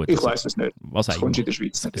 Ja, gut. Ich weiß es nicht. Was das kommst in der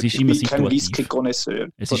Schweiz nicht. Es ist immer ich bin kein Whisky-Connoisseur.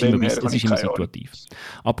 Es ist immer situativ.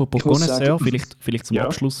 Apropos Connoisseur, vielleicht zum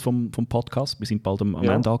Abschluss vom Podcast, wir sind bald am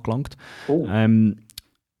Ende angelangt. Oh.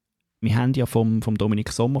 Wir haben ja vom Dominik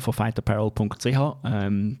Sommer von fightapparel.ch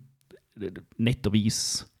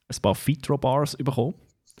netterweise ein paar Fitro-Bars bekommen.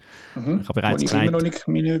 Ich habe bereits gesagt, immer noch nicht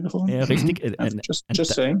meine bekommen. Ja, richtig. Ein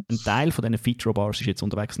Teil von diesen Fitro-Bars ist jetzt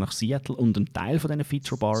unterwegs nach Seattle und ein Teil von diesen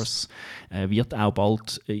Fitro-Bars wird auch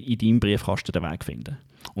bald in deinem Briefkasten den Weg finden.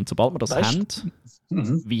 Und sobald wir das haben,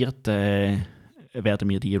 werden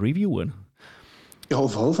wir die reviewen. Ja,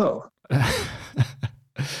 auf jeden Fall.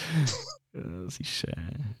 Das ist...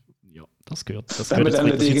 ja, das gehört das jetzt ein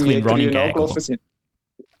bisschen Running Gag.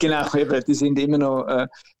 Genau, eben, die sind immer noch...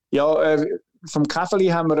 vom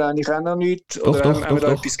Kaffee haben wir eigentlich auch noch nichts. Oder haben wir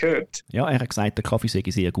da etwas gehört? Ja, er hat gesagt, der Kaffee sei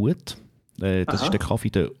sehr gut. Das ist der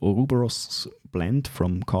Kaffee, der Ouroboros Blend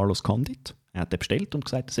from Carlos Condit. Er hat den bestellt und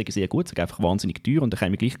gesagt, er sei sehr gut, es sei einfach wahnsinnig teuer und er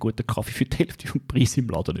käme gleich guten Kaffee für die Hälfte vom Preis im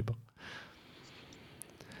Laden über.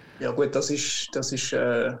 Ja gut, das ist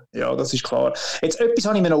klar. Jetzt etwas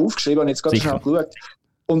habe ich mir noch aufgeschrieben und jetzt gerade schnell geschaut.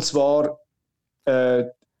 Und zwar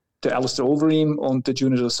der Alistair Overeem und der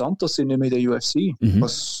Junior Dos Santos sind nicht mehr in der UFC.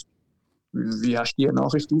 Wie hast du die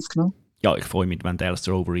Nachricht aufgenommen? Ja, ich freue mich, wenn der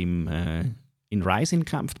Alistair Overeem in Rising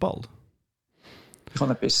kämpft bald. Ich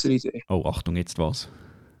habe eine bessere Idee. Oh, Achtung, jetzt was?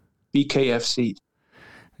 BKFC.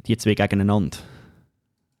 Die zwei gegeneinander?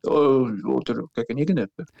 Oder gegen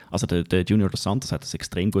irgendjemanden. Also der Junior Dos Santos hat ein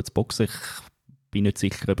extrem gutes Boxen. Ich bin nicht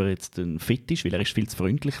sicher, ob er jetzt ein fit ist, weil er ist viel zu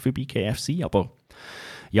freundlich für BKFC. Aber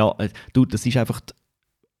ja, du, das sind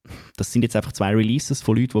jetzt einfach 2 Releases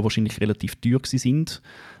von Leuten, die wahrscheinlich relativ teuer sind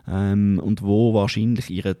und wo wahrscheinlich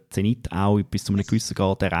ihren Zenit auch bis zu einem gewissen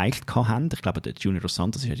Grad erreicht haben. Ich glaube, der Junior Dos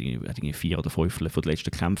Santos hat irgendwie 4 oder 5 von den letzten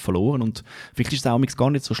Kämpfen verloren und vielleicht ist es auch gar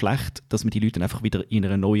nicht so schlecht, dass man die Leute einfach wieder in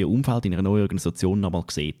einem neuen Umfeld, in einer neuen Organisation nochmal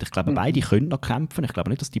sieht. Ich glaube, beide können noch kämpfen. Ich glaube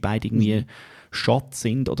nicht, dass die beiden irgendwie Shot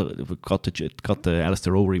sind oder gerade der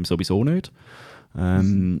Alistair Overeem sowieso nicht.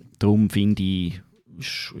 Darum finde ich,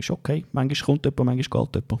 ist okay. Manchmal kommt jemand, manchmal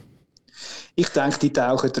geht jemand. Ich denke, die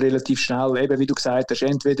tauchen relativ schnell, eben wie du gesagt hast,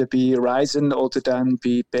 entweder bei Ryzen oder dann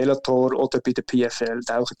bei Bellator oder bei der PFL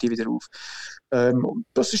tauchen die wieder auf.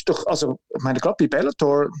 Das ist doch, also ich meine, gerade bei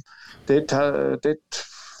Bellator, dort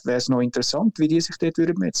wäre es noch interessant, wie die sich dort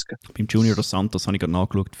würden metzgen. Beim Junior dos Santos habe ich gerade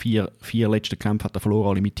nachgeschaut, vier letzte Kämpfe hat er verloren,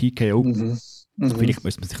 alle mit TKO. Also vielleicht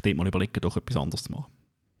müsste man sich dort mal überlegen, doch etwas anderes zu machen.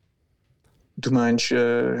 Du meinst,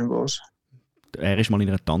 was? Er war mal in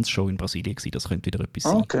einer Tanzshow in Brasilien, das könnte wieder etwas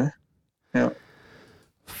sein. Okay. Ja.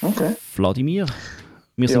 Okay. Wladimir,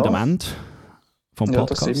 wir sind am Ende vom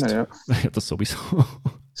Podcast. Ja, das sind wir, ja. Ja, das sowieso.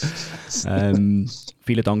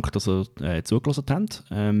 Vielen Dank, dass ihr zugelassen habt.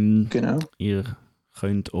 Genau. Ihr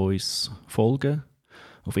könnt uns folgen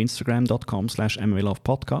auf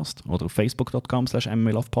instagram.com/mmlovePodcast oder auf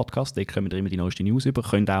facebook.com/mmlovePodcast. Da kommen ihr immer die neuesten News über. Ihr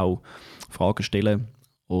könnt auch Fragen stellen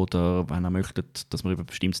oder wenn ihr möchtet, dass wir über ein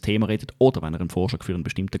bestimmtes Thema reden oder wenn ihr einen Vorschlag für einen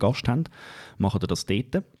bestimmten Gast habt, macht ihr das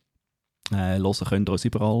dort. Hören könnt ihr uns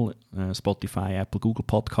überall, Spotify, Apple, Google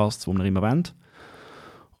Podcasts, wo ihr immer wollt.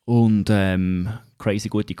 Und crazy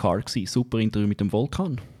gute Card gewesen. Super Interview mit dem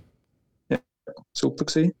Volkan. Ja, super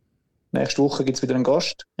gewesen. Nächste Woche gibt es wieder einen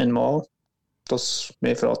Gast, einen Mann. Das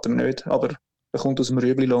mehr verraten wir nicht, aber er kommt aus dem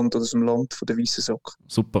Rübliland oder aus dem Land der weißen Socken.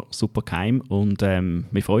 Super, super geheim und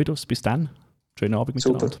wir freuen uns. Bis dann. Schönen Abend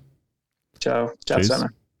miteinander. Super. Ciao. Ciao Tschüss.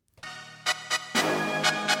 zusammen.